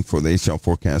stand, for they shall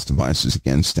forecast devices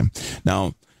against him.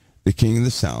 Now, the king of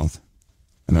the south,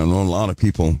 and I know a lot of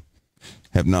people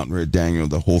have not read Daniel,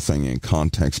 the whole thing in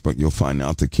context, but you'll find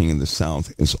out the king of the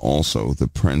south is also the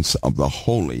prince of the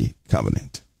holy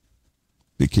covenant.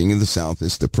 The king of the south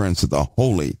is the prince of the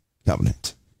holy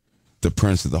covenant. The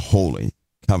prince of the holy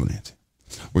covenant.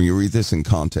 When you read this in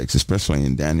context, especially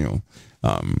in Daniel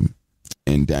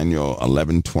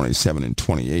 11, 27 and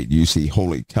 28, you see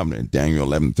holy covenant. Daniel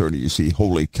 11:30, you see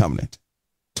holy covenant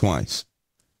twice.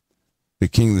 The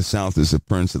king of the south is the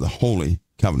prince of the holy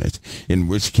covenant, in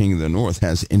which king of the north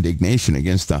has indignation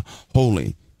against the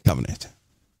holy covenant.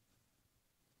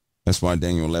 That's why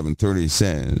Daniel 11:30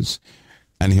 says,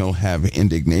 and he'll have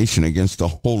indignation against the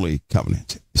holy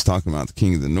covenant. He's talking about the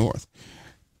king of the north.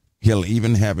 He'll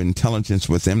even have intelligence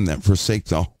with them that forsake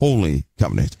the holy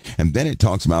covenant. And then it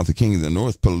talks about the king of the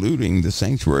north polluting the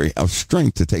sanctuary of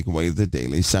strength to take away the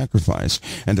daily sacrifice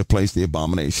and to place the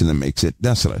abomination that makes it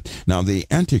desolate. Now, the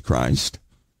Antichrist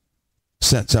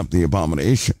sets up the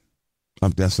abomination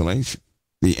of desolation.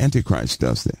 The Antichrist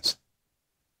does this.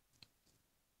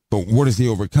 But what does he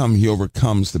overcome? He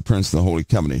overcomes the prince of the holy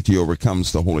covenant. He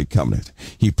overcomes the holy covenant.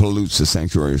 He pollutes the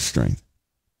sanctuary of strength.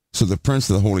 So the prince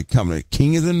of the holy covenant,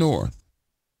 king of the north,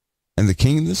 and the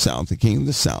king of the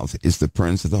south is the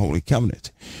prince of the holy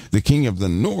covenant. The king of the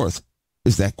north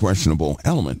is that questionable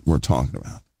element we're talking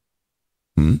about.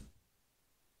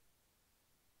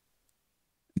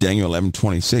 Daniel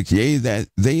 11:26, yea, that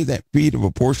they that feed of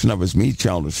a portion of his meat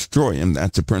shall destroy him.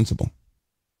 That's a principle.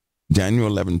 Daniel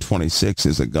 11:26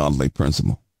 is a godly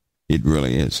principle. It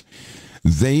really is.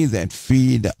 They that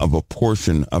feed of a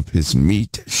portion of his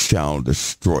meat shall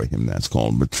destroy him. That's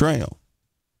called betrayal.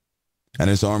 And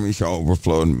his army shall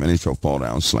overflow, and many shall fall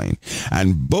down slain.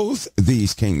 And both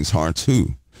these kings' hearts,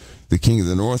 who? The king of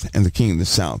the north and the king of the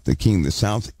south. The king of the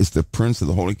south is the prince of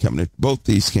the holy covenant. Both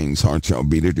these kings' hearts shall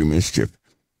be to do mischief.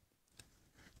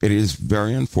 It is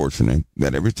very unfortunate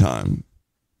that every time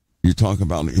you talk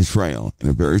about Israel in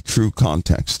a very true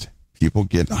context, people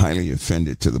get highly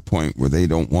offended to the point where they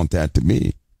don't want that to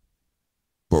be.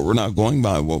 But we're not going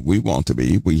by what we want to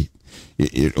be.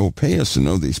 It'll pay us to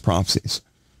know these prophecies,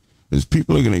 because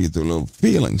people are going to get their little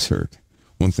feelings hurt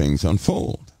when things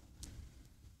unfold.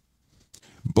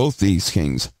 Both these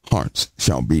kings' hearts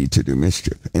shall be to do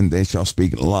mischief, and they shall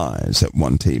speak lies at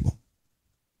one table.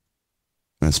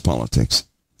 That's politics.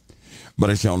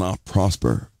 But it shall not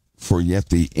prosper, for yet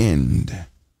the end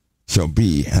shall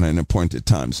be at an appointed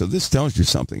time. So this tells you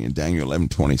something in Daniel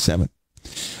 11:27.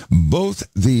 Both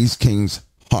these kings'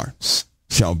 hearts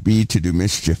shall be to do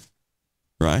mischief,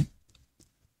 right?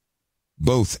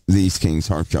 Both these kings'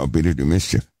 hearts shall be to do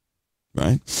mischief,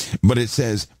 right? But it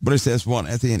says what?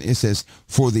 At the end, it says,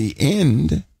 for the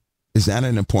end is at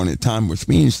an appointed time, which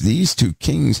means these two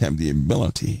kings have the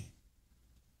ability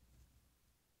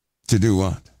to do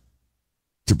what?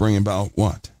 To bring about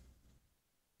what?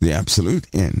 The absolute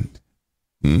end.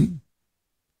 See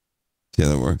how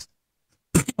that works?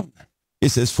 It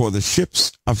says, for the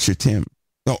ships of Shittim.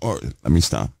 Let me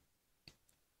stop.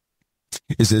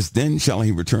 It says, then shall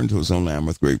he return to his own land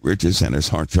with great riches, and his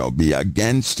heart shall be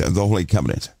against the holy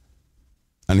covenant.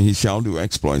 And he shall do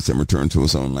exploits and return to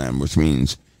his own land, which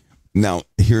means, now,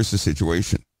 here's the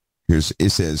situation.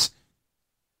 It says,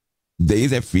 they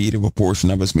that feed of a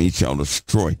portion of his meat shall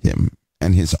destroy him,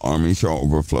 and his army shall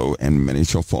overflow, and many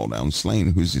shall fall down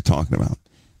slain. Who's he talking about?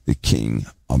 The king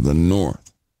of the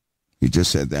north. He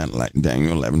just said that like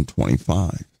Daniel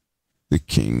 11:25. The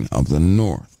king of the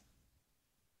north.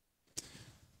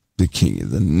 The king of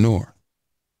the north.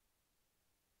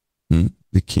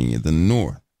 The king of the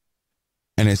north.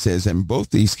 And it says, and both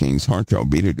these kings' heart shall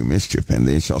be to do mischief, and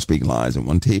they shall speak lies at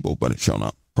one table, but it shall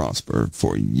not prosper,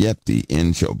 for yet the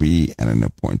end shall be at an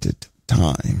appointed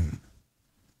time.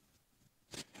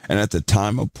 And at the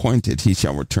time appointed he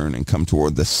shall return and come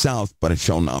toward the south, but it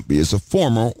shall not be as the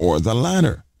former or the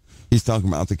latter. He's talking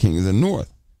about the king of the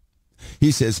north.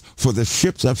 He says, for the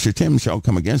ships of Shittim shall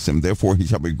come against him, therefore he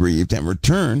shall be grieved and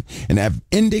return and have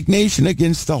indignation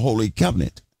against the holy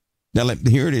covenant. Now,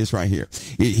 here it is right here.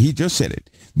 He just said it.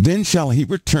 Then shall he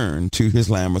return to his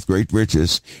land with great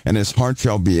riches, and his heart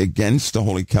shall be against the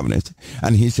holy covenant,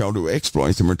 and he shall do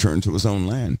exploits and return to his own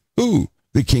land. Who?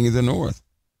 The king of the north.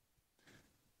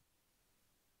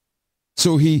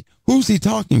 So who's he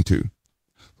talking to?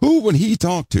 Who would he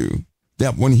talk to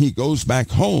that when he goes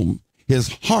back home,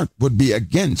 his heart would be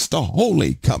against the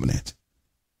holy covenant?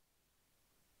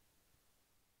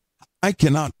 I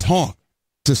cannot talk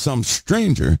to some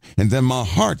stranger and then my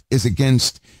heart is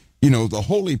against, the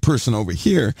holy person over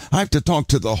here. I have to talk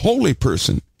to the holy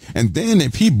person. And then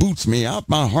if he boots me out,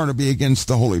 my heart will be against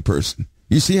the holy person.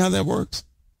 You see how that works?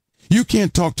 You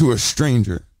can't talk to a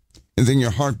stranger and then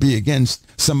your heart be against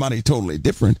somebody totally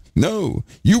different. No,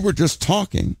 you were just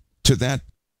talking to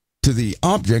the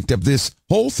object of this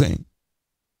whole thing.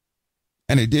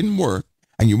 And it didn't work.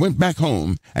 And you went back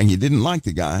home and you didn't like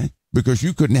the guy because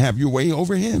you couldn't have your way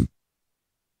over him.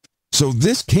 So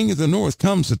this king of the north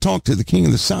comes to talk to the king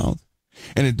of the south,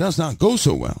 and it does not go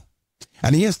so well.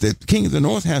 And the king of the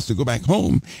north has to go back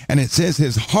home, and it says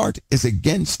his heart is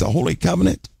against the holy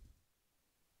covenant.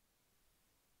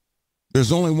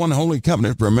 There's only one holy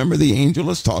covenant. Remember, the angel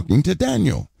is talking to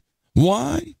Daniel.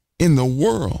 Why in the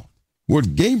world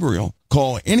would Gabriel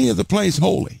call any of the place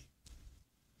holy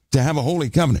to have a holy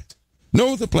covenant.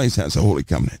 No other place has a holy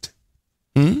covenant.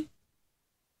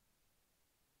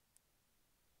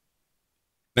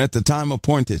 At the time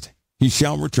appointed, he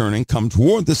shall return and come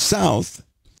toward the south,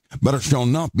 but it shall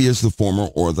not be as the former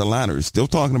or the latter. Still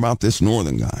talking about this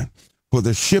northern guy. For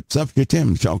the ships of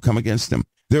Shittim shall come against him.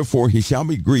 Therefore he shall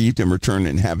be grieved and return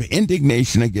and have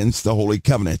indignation against the holy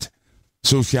covenant.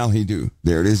 So shall he do.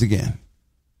 There it is again.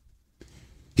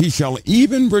 He shall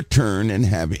even return and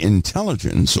have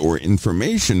intelligence or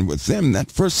information with them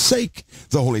that forsake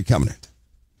the holy covenant.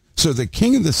 So the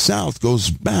king of the south goes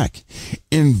back,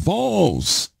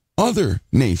 involves other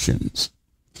nations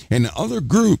and other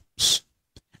groups,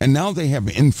 and now they have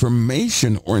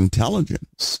information or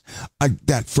intelligence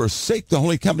that forsake the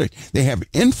holy covenant. They have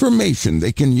information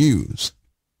they can use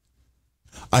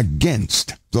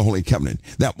against the holy covenant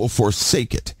that will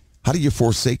forsake it. How do you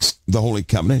forsake the holy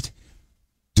covenant?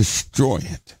 Destroy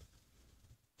it.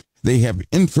 They have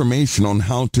information on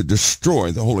how to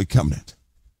destroy the holy covenant.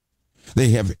 They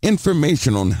have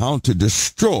information on how to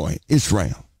destroy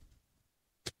Israel.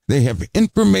 They have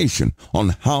information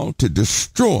on how to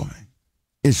destroy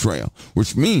Israel,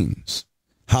 which means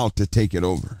how to take it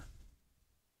over.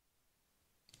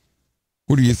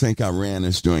 What do you think Iran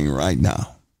is doing right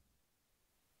now?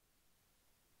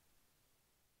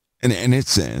 And it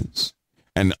says,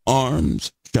 and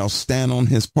arms shall stand on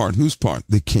his part. Whose part?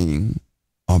 The king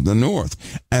of the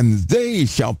north. And they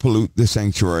shall pollute the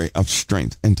sanctuary of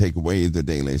strength and take away the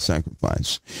daily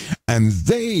sacrifice. And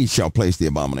they shall place the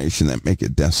abomination that make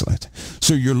it desolate.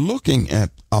 So you're looking at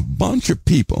a bunch of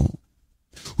people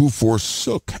who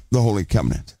forsook the holy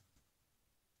covenant,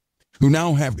 who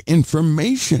now have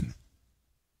information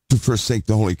to forsake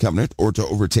the holy covenant or to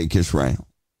overtake Israel.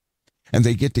 And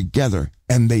they get together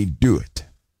and they do it.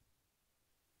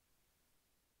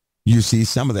 You see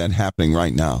some of that happening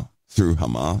right now through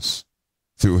Hamas,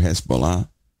 through Hezbollah,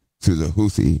 through the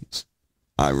Houthis,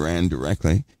 Iran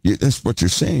directly. That's what you're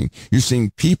seeing. You're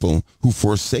seeing people who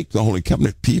forsake the holy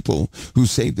covenant, people who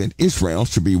say that Israel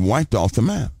should be wiped off the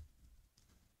map.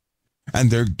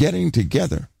 And they're getting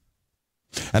together.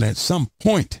 And at some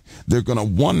point, they're going to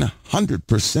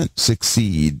 100%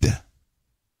 succeed.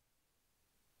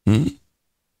 They're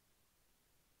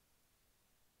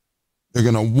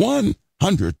going to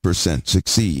 100%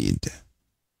 succeed.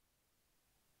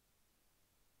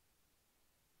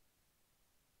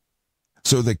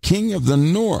 So the king of the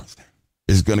north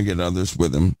is going to get others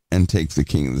with him and take the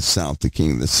king of the south. The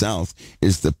king of the south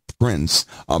is the prince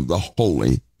of the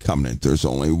holy covenant. There's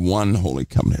only one holy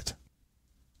covenant.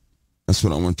 That's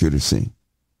what I want you to see.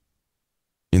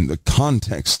 In the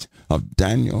context of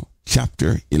Daniel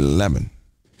chapter 11,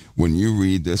 when you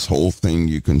read this whole thing,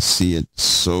 you can see it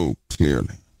so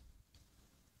clearly.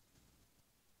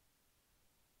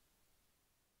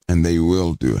 And they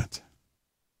will do it.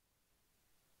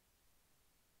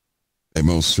 They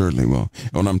most certainly will.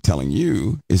 And what I'm telling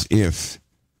you is if,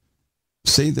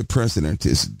 say the president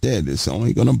is dead, it's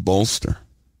only going to bolster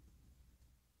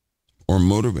or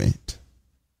motivate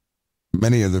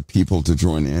many other people to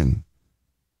join in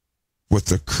with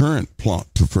the current plot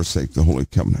to forsake the Holy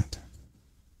Covenant.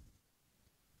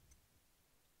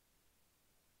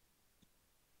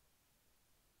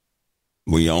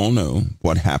 We all know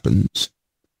what happens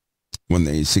when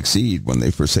they succeed, when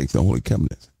they forsake the Holy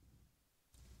Covenant.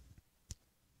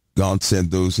 God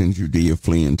said those in Judea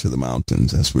flee into the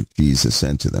mountains. That's what Jesus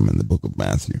said to them in the book of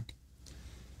Matthew.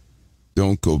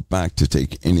 Don't go back to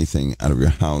take anything out of your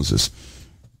houses.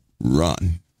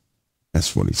 Run.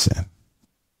 That's what he said.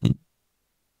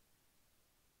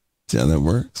 See how that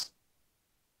works?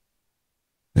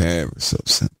 Ever so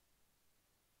simple.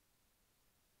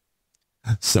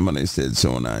 Somebody said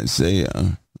so in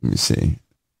Isaiah. Let me see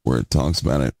where it talks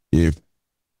about it. If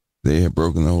they have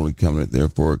broken the Holy Covenant,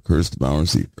 therefore a curse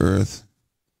devours the earth.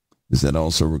 Is that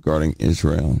also regarding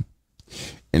Israel?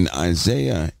 And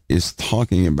Isaiah is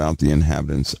talking about the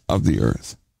inhabitants of the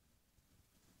earth.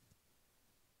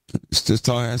 It's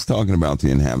talking about the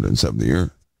inhabitants of the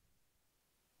earth.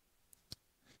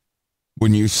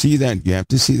 When you see that, you have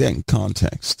to see that in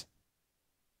context.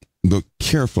 Look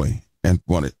carefully at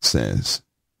what it says,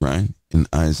 right? In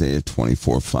Isaiah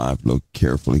 24:5, look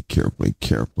carefully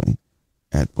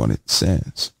at what it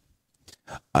says.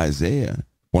 Isaiah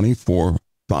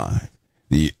 24:5,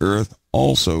 the earth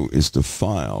also is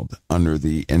defiled under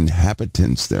the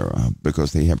inhabitants thereof,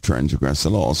 because they have transgressed the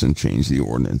laws and changed the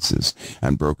ordinances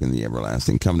and broken the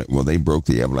everlasting covenant. Well, they broke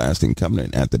the everlasting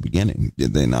covenant at the beginning,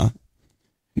 did they not?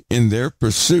 In their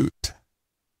pursuit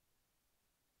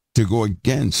to go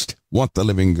against what the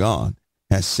living God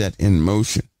has set in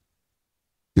motion.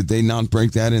 Did they not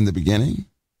break that in the beginning?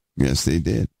 Yes, they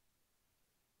did.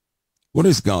 What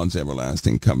is God's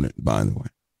everlasting covenant, by the way?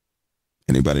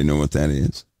 Anybody know what that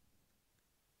is?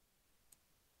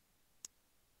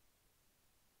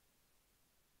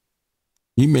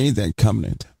 He made that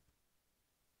covenant.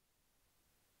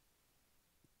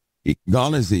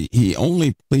 He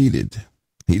only pleaded.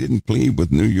 He didn't plead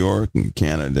with New York and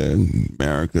Canada and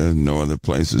America, no other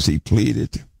places. He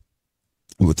pleaded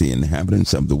with the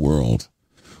inhabitants of the world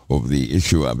over the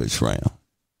issue of Israel.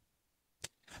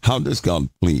 How does God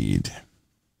plead?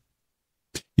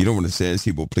 You know what it says?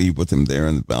 He will plead with them there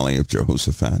in the valley of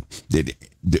Jehoshaphat.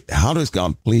 How does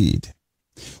God plead?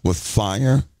 With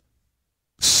fire,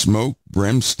 smoke,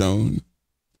 brimstone,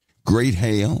 great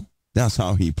hail. That's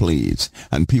how he pleads.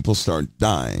 And people start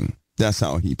dying. That's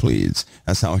how he pleads.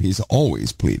 That's how he's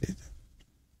always pleaded.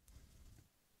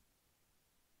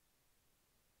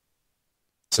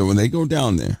 So when they go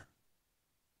down there,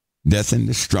 death and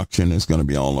destruction is going to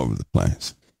be all over the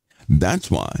place.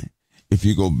 That's why, if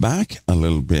you go back a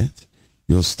little bit,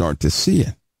 you'll start to see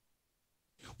it.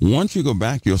 Once you go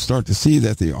back, you'll start to see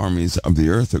that the armies of the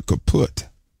earth are kaput.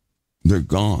 They're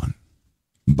gone.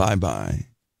 Bye-bye.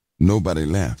 Nobody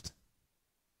left.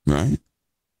 Right?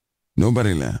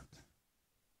 Nobody left.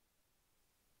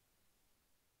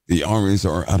 The armies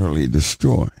are utterly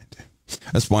destroyed.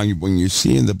 That's why when you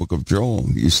see in the book of Joel,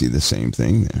 you see the same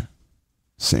thing there.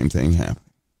 Same thing happening.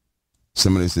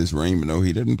 Somebody says rainbow. No,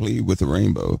 he didn't plead with the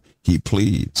rainbow. He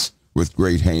pleads with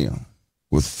great hail,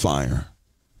 with fire,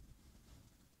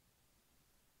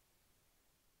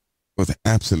 with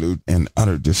absolute and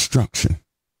utter destruction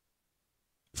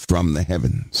from the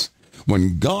heavens.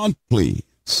 When God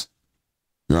pleads,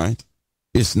 right,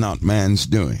 it's not man's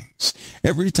doings.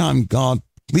 Every time God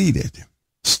pleaded,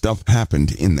 stuff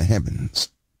happened in the heavens.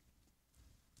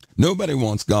 Nobody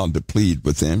wants God to plead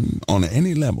with them on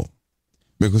any level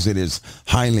because it is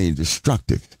highly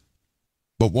destructive.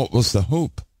 But what was the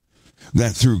hope?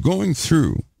 That through going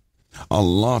through a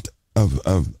lot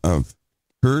of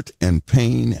hurt and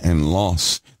pain and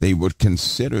loss, they would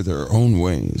consider their own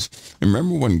ways.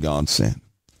 Remember when God said,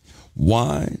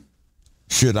 why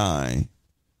should I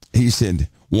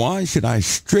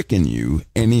stricken you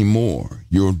anymore?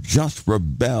 You'll just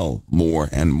rebel more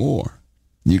and more.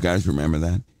 You guys remember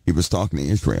that? He was talking to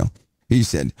Israel. He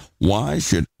said, why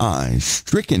should I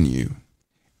stricken you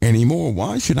anymore?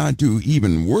 Why should I do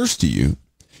even worse to you?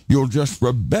 You'll just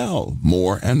rebel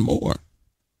more and more.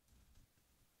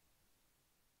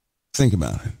 Think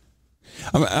about it.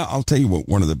 I'll tell you what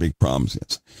one of the big problems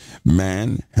is.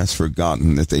 Man has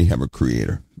forgotten that they have a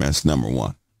creator. That's number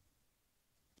one.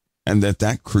 And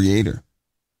that creator,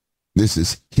 this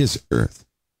is his earth.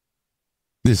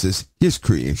 This is his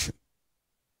creation.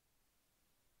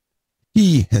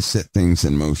 He has set things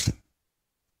in motion.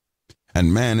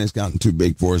 And man has gotten too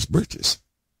big for his britches.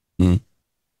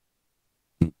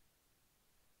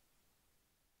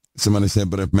 Somebody said,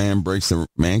 but if man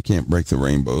can't break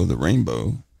the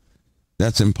rainbow,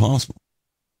 that's impossible.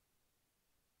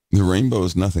 The rainbow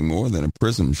is nothing more than a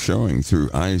prism showing through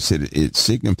eyes. It's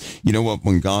signum. You know what?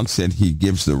 When God said he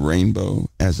gives the rainbow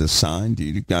as a sign, do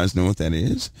you guys know what that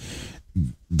is?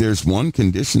 There's one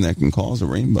condition that can cause a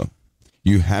rainbow.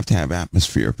 You have to have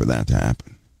atmosphere for that to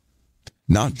happen.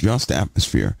 Not just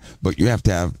atmosphere, but you have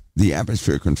to have the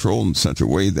atmosphere controlled in such a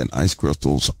way that ice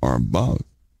crystals are above,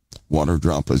 water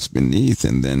droplets beneath,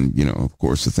 and then, of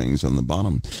course, the things on the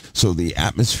bottom. So the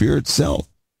atmosphere itself,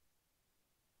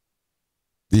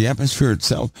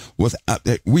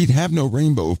 we'd have no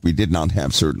rainbow if we did not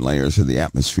have certain layers of the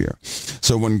atmosphere.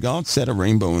 So when God set a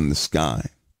rainbow in the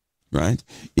sky, right,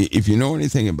 if you know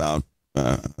anything about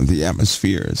the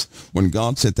atmospheres, when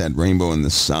God set that rainbow in the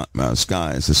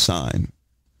sky as a sign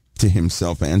to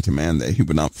himself and to man that he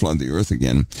would not flood the earth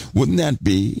again, wouldn't that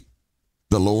be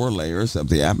the lower layers of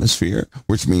the atmosphere,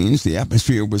 which means the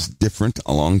atmosphere was different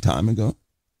a long time ago?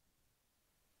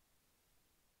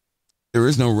 There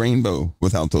is no rainbow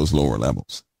without those lower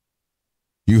levels.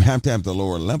 You have to have the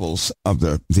lower levels of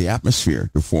the atmosphere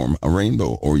to form a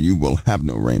rainbow, or you will have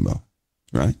no rainbow,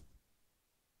 right?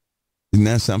 Isn't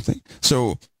that something?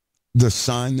 So the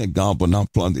sign that God will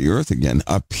not flood the earth again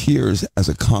appears as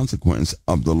a consequence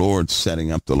of the Lord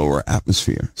setting up the lower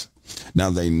atmospheres. Now,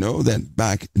 they know that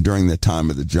back during the time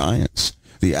of the giants,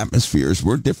 the atmospheres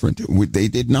were different. They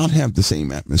did not have the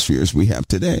same atmospheres we have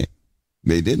today.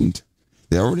 They didn't.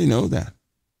 They already know that.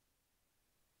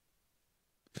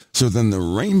 So then the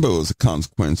rainbow is a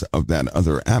consequence of that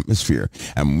other atmosphere.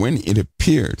 And when it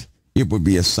appeared, it would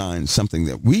be a sign, something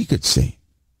that we could see,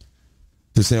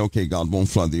 to say, okay, God won't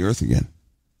flood the earth again.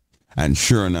 And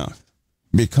sure enough,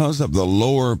 because of the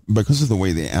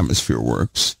way the atmosphere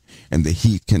works and the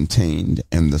heat contained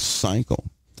and the cycle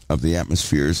of the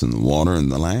atmospheres and the water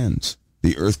and the lands.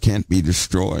 The earth can't be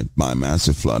destroyed by a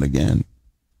massive flood again.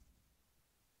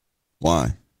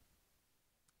 Why?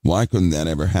 Why couldn't that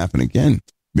ever happen again?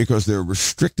 Because they're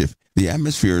restrictive. The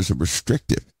atmospheres are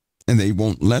restrictive, and they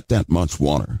won't let that much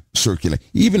water circulate.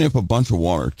 Even if a bunch of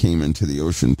water came into the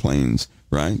ocean plains,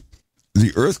 right?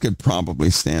 The earth could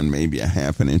probably stand maybe a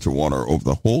half an inch of water over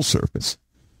the whole surface.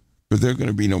 But there are going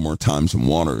to be no more times when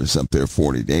water is up there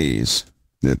 40 days.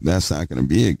 That's not going to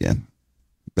be again.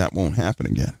 That won't happen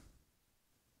again.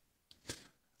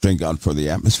 Thank God for the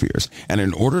atmospheres. And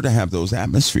in order to have those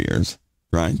atmospheres,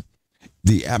 right,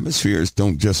 the atmospheres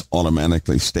don't just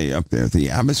automatically stay up there. The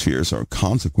atmospheres are a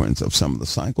consequence of some of the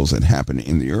cycles that happen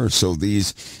in the earth. So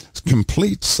these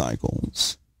complete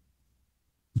cycles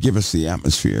give us the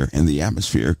atmosphere, and the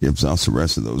atmosphere gives us the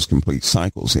rest of those complete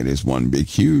cycles. It is one big,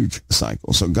 huge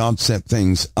cycle. So God set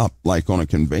things up like on a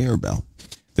conveyor belt,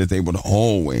 that they would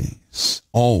always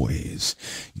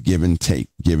give and take,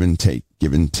 give and take,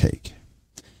 give and take.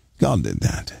 God did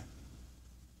that.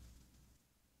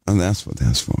 And that's what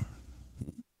that's for.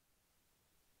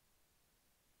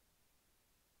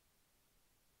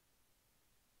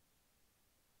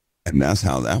 And that's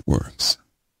how that works.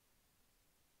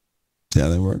 See how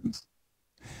that works?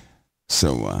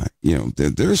 So,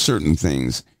 there are certain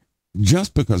things,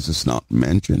 just because it's not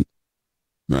mentioned,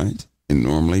 right? And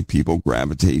normally people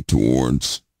gravitate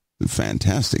towards the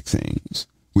fantastic things.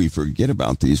 We forget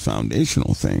about these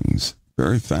foundational things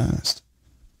very fast.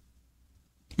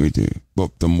 We do.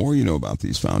 But the more you know about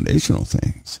these foundational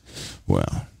things,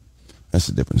 well, that's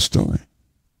a different story.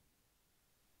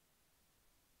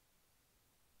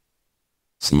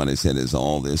 Somebody said, is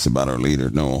all this about our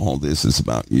leader? No, all this is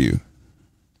about you.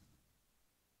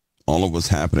 All of what's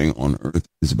happening on earth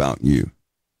is about you.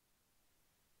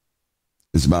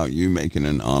 It's about you making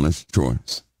an honest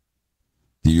choice.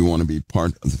 Do you want to be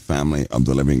part of the family of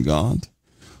the living God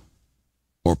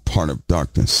or part of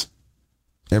darkness?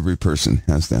 Every person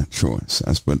has that choice.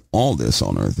 That's what all this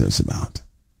on earth is about.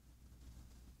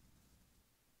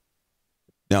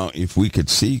 Now, if we could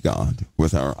see God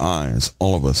with our eyes,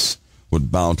 all of us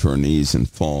would bow to our knees and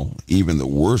fall. Even the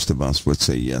worst of us would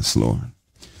say, yes, Lord.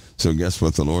 So guess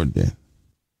what the Lord did?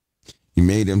 He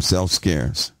made himself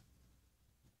scarce.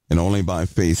 And only by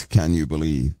faith can you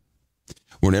believe.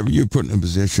 Whenever you're put in a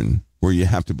position where you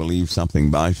have to believe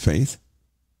something by faith,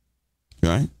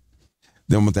 right?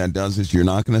 Then what that does is you're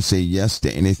not going to say yes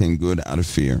to anything good out of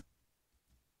fear.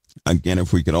 Again,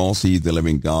 if we could all see the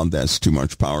living God, that's too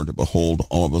much power to behold.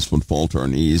 All of us would fall to our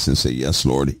knees and say, yes,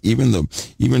 Lord.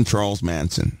 Even Charles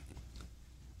Manson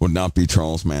would not be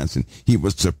Charles Manson. He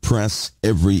would suppress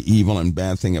every evil and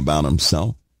bad thing about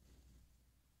himself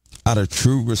out of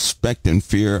true respect and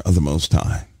fear of the Most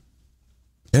High.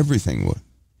 Everything would.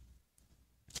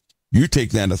 You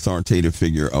take that authoritative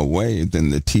figure away, then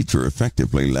the teacher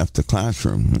effectively left the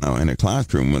classroom. Now, in a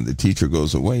classroom, when the teacher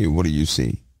goes away, what do you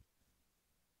see?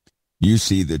 You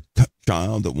see the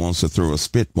child that wants to throw a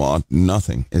spit wad,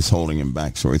 nothing is holding him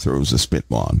back, so he throws a spit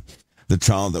wad. The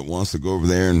child that wants to go over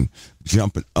there and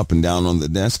jump up and down on the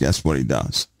desk, guess what he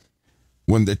does?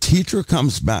 When the teacher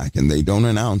comes back and they don't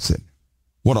announce it,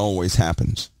 what always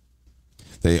happens?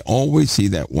 They always see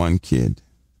that one kid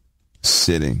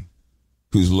sitting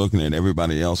who's looking at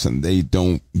everybody else, and they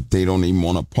don't even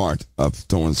want a part of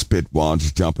throwing spit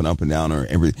wads, jumping up and down, or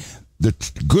everything. The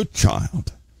good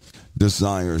child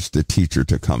desires the teacher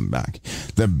to come back.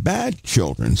 The bad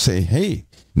children say, hey,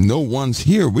 no one's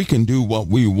here. We can do what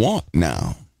we want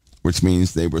now, which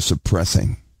means they were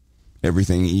suppressing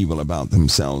everything evil about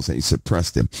themselves. They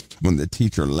suppressed it. When the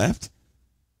teacher left,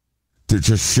 they're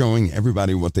just showing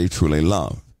everybody what they truly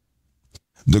love.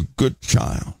 The good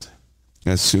child,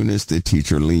 as soon as the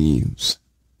teacher leaves,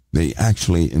 they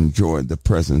actually enjoy the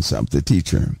presence of the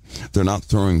teacher. They're not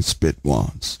throwing spit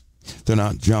wads. They're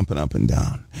not jumping up and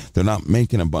down. They're not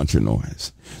making a bunch of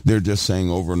noise. They're just saying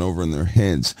over and over in their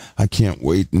heads, I can't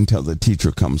wait until the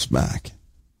teacher comes back.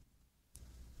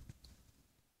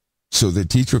 So the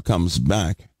teacher comes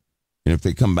back, and if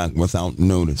they come back without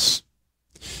notice,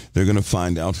 they're going to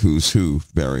find out who's who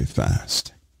very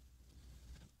fast.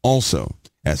 Also,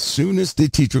 as soon as the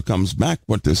teacher comes back,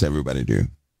 what does everybody do?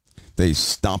 They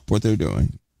stop what they're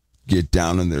doing, get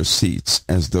down in their seats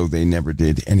as though they never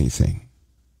did anything.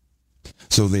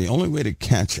 So the only way to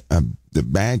catch the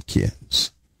bad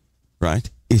kids, right,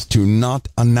 is to not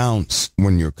announce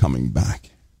when you're coming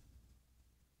back.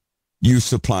 You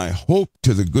supply hope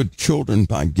to the good children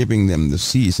by giving them the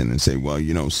season and say,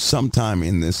 well, sometime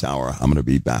in this hour, I'm going to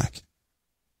be back.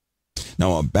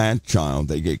 Now, a bad child,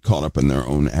 they get caught up in their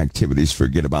own activities,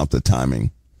 forget about the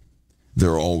timing.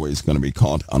 they're always going to be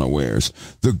caught unawares.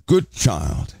 The good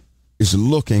child is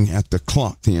looking at the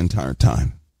clock the entire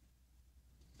time.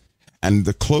 And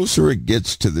the closer it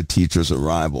gets to the teacher's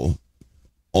arrival,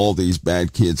 all these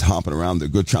bad kids hopping around, the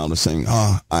good child is saying,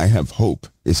 I have hope.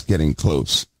 It's getting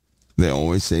close. They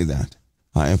always say that.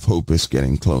 I have hope. It's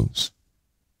getting close.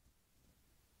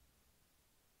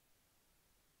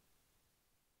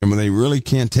 And when they really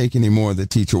can't take any more, the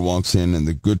teacher walks in and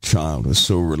the good child is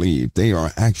so relieved. They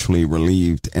are actually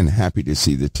relieved and happy to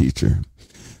see the teacher.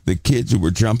 The kids who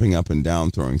were jumping up and down,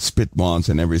 throwing spitwads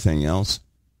and everything else,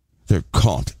 they're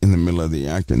caught in the middle of the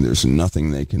act and there's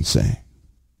nothing they can say.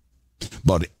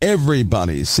 But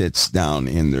everybody sits down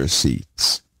in their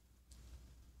seats.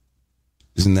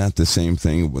 Isn't that the same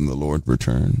thing when the Lord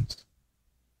returns?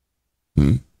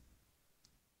 The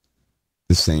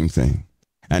same thing.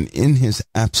 And in his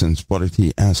absence, what did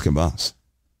he ask of us?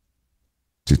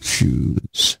 To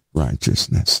choose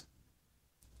righteousness.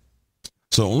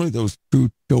 So only those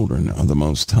true children of the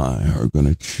Most High are going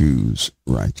to choose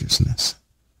righteousness.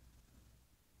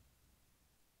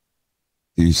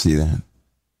 Do you see that?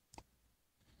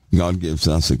 God gives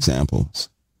us examples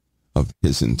of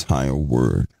his entire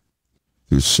word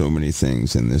through so many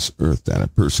things in this earth that a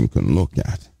person can look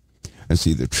at and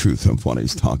see the truth of what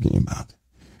he's talking about.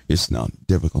 It's not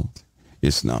difficult.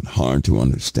 It's not hard to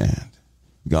understand.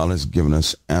 God has given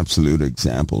us absolute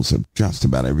examples of just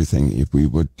about everything if we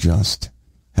would just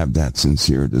have that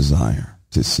sincere desire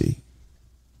to see.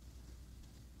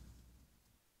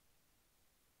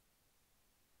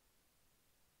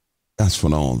 That's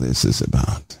what all this is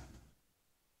about.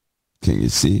 Can you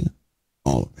see it?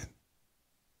 All of it.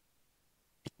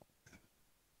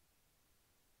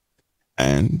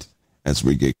 And as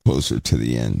we get closer to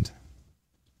the end,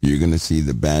 you're going to see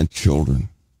the bad children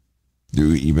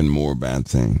do even more bad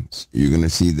things. You're going to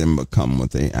see them become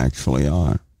what they actually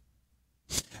are.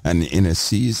 And in a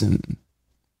season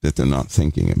that they're not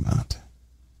thinking about,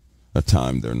 a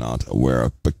time they're not aware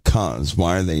of. Because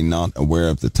why are they not aware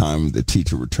of the time the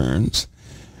teacher returns?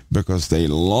 Because they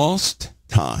lost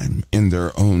time in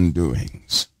their own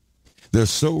doings. They're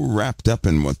so wrapped up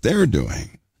in what they're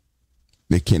doing,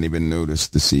 they can't even notice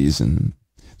the season.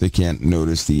 They can't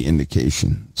notice the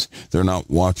indications. They're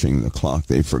not watching the clock.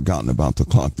 They've forgotten about the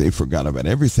clock. They forgot about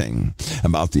everything,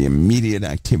 about the immediate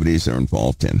activities they're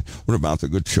involved in. What about the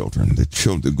good children?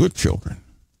 The good children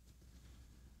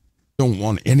don't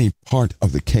want any part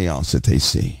of the chaos that they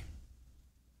see.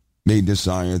 They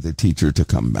desire the teacher to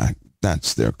come back.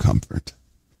 That's their comfort.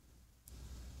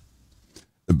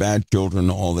 The bad children,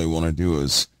 all they want to do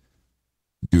is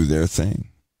do their thing.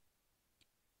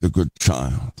 The good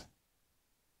child,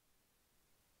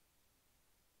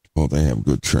 well, they have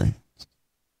good trains.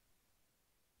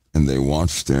 And they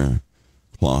watch their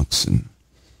clocks and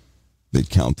they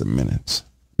count the minutes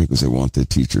because they want the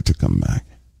teacher to come back.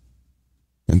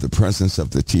 In the presence of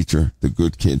the teacher, the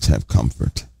good kids have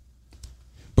comfort.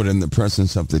 But in the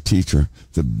presence of the teacher,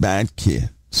 the bad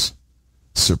kids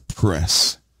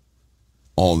suppress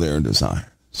all their desires.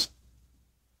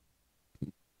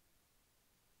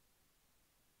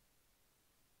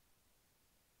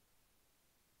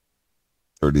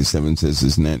 37 says,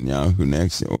 is Netanyahu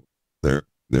next? Oh, they're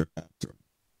after him.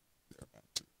 They're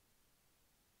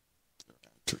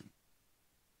after him.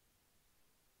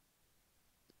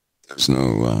 There's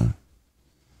no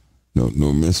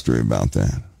mystery about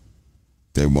that.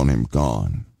 They want him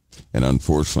gone. And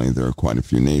unfortunately, there are quite a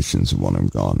few nations who want him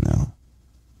gone now.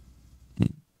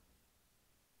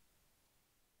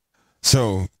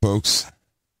 So, folks,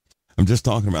 I'm just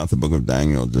talking about the book of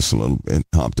Daniel just a little bit,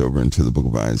 hopped over into the book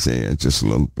of Isaiah just a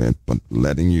little bit, but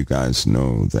letting you guys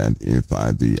know that if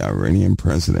the Iranian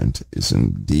president is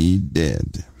indeed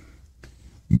dead,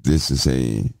 this is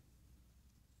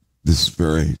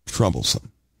very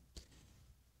troublesome.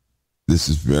 This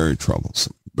is very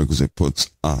troublesome because it's going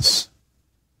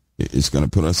to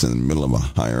put us in the middle of a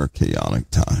higher chaotic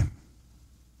time.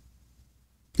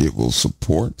 It will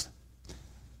support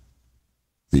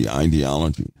the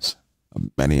ideologies of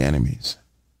many enemies.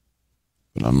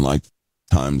 But unlike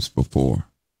times before,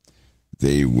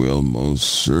 they will most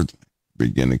certainly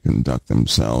begin to conduct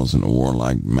themselves in a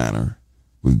warlike manner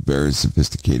with very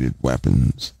sophisticated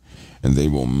weapons, and they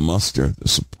will muster the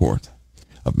support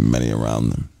of many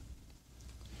around them.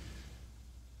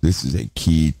 This is a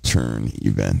key turn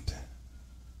event.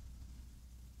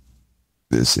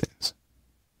 This is.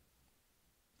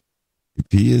 If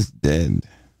he is dead,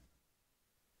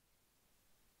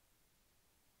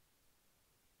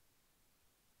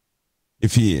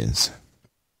 if he is,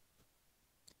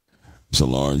 there's a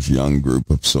large young group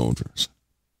of soldiers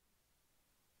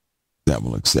that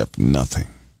will accept nothing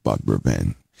but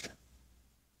revenge.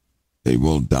 They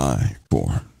will die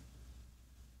for.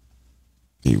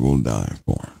 He will die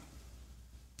for.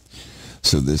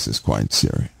 So this is quite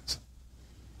serious.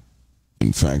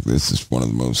 In fact, this is one of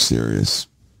the most serious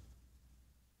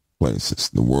places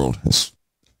the world has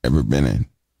ever been in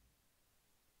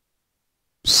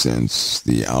since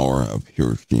the hour of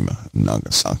Hiroshima and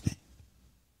Nagasaki.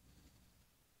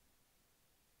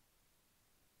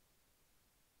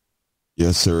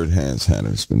 Yes, sir, it has, Hatter.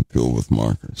 It's been filled with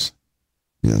markers.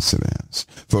 Yes, it has.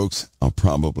 Folks, I'll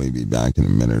probably be back in a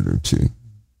minute or two,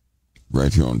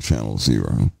 right here on Channel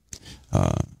Zero.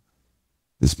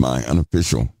 It's my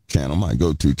unofficial channel, my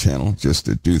go-to channel, just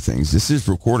to do things. This is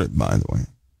recorded, by the way.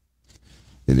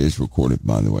 It is recorded,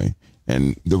 by the way.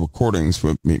 And the recordings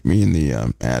with me and the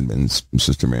admins,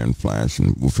 Sister Mary and Flash,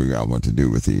 and we'll figure out what to do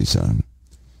with these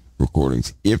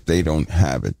recordings. If they don't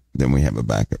have it, then we have a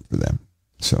backup for them.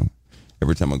 So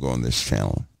every time I go on this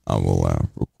channel, I will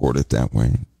record it that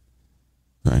way,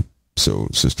 right? So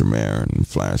Sister Mary and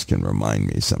Flash can remind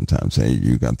me sometimes, hey,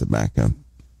 you got the backup.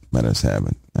 Let us have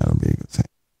it. That'll be a good thing.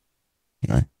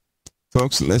 All right,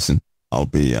 folks, listen. I'll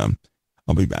be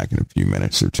back in a few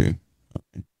minutes or two.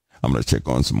 Okay. I'm going to check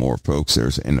on some more folks.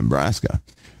 There's in Nebraska,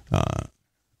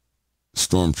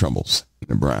 storm troubles in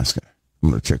Nebraska. I'm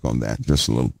going to check on that just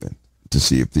a little bit to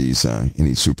see if these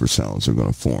any supercells are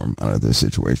going to form out of this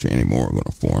situation. Any more are going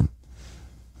to form.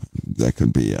 That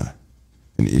could be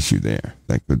an issue there.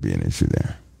 That could be an issue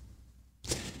there.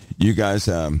 You guys,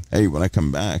 hey, when I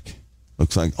come back,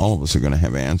 looks like all of us are going to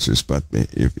have answers. But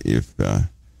if I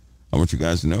want you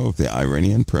guys to know if the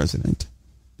Iranian president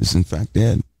is in fact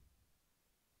dead.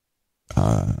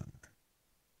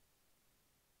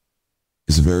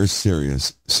 It's a very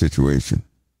serious situation,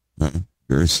 right?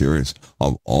 Very serious.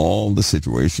 Of all the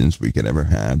situations we could ever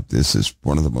have, this is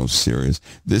one of the most serious.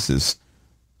 This is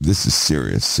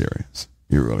serious.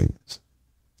 It really is.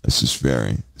 This is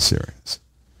very serious.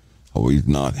 We've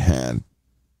not had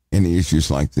any issues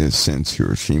like this since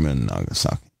Hiroshima and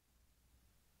Nagasaki.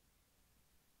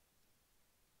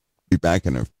 Be back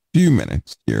in a few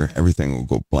minutes here. Everything will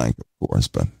go blank, of course,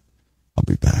 but I'll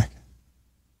be back.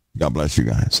 God bless you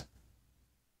guys.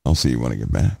 I'll see you when I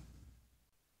get back.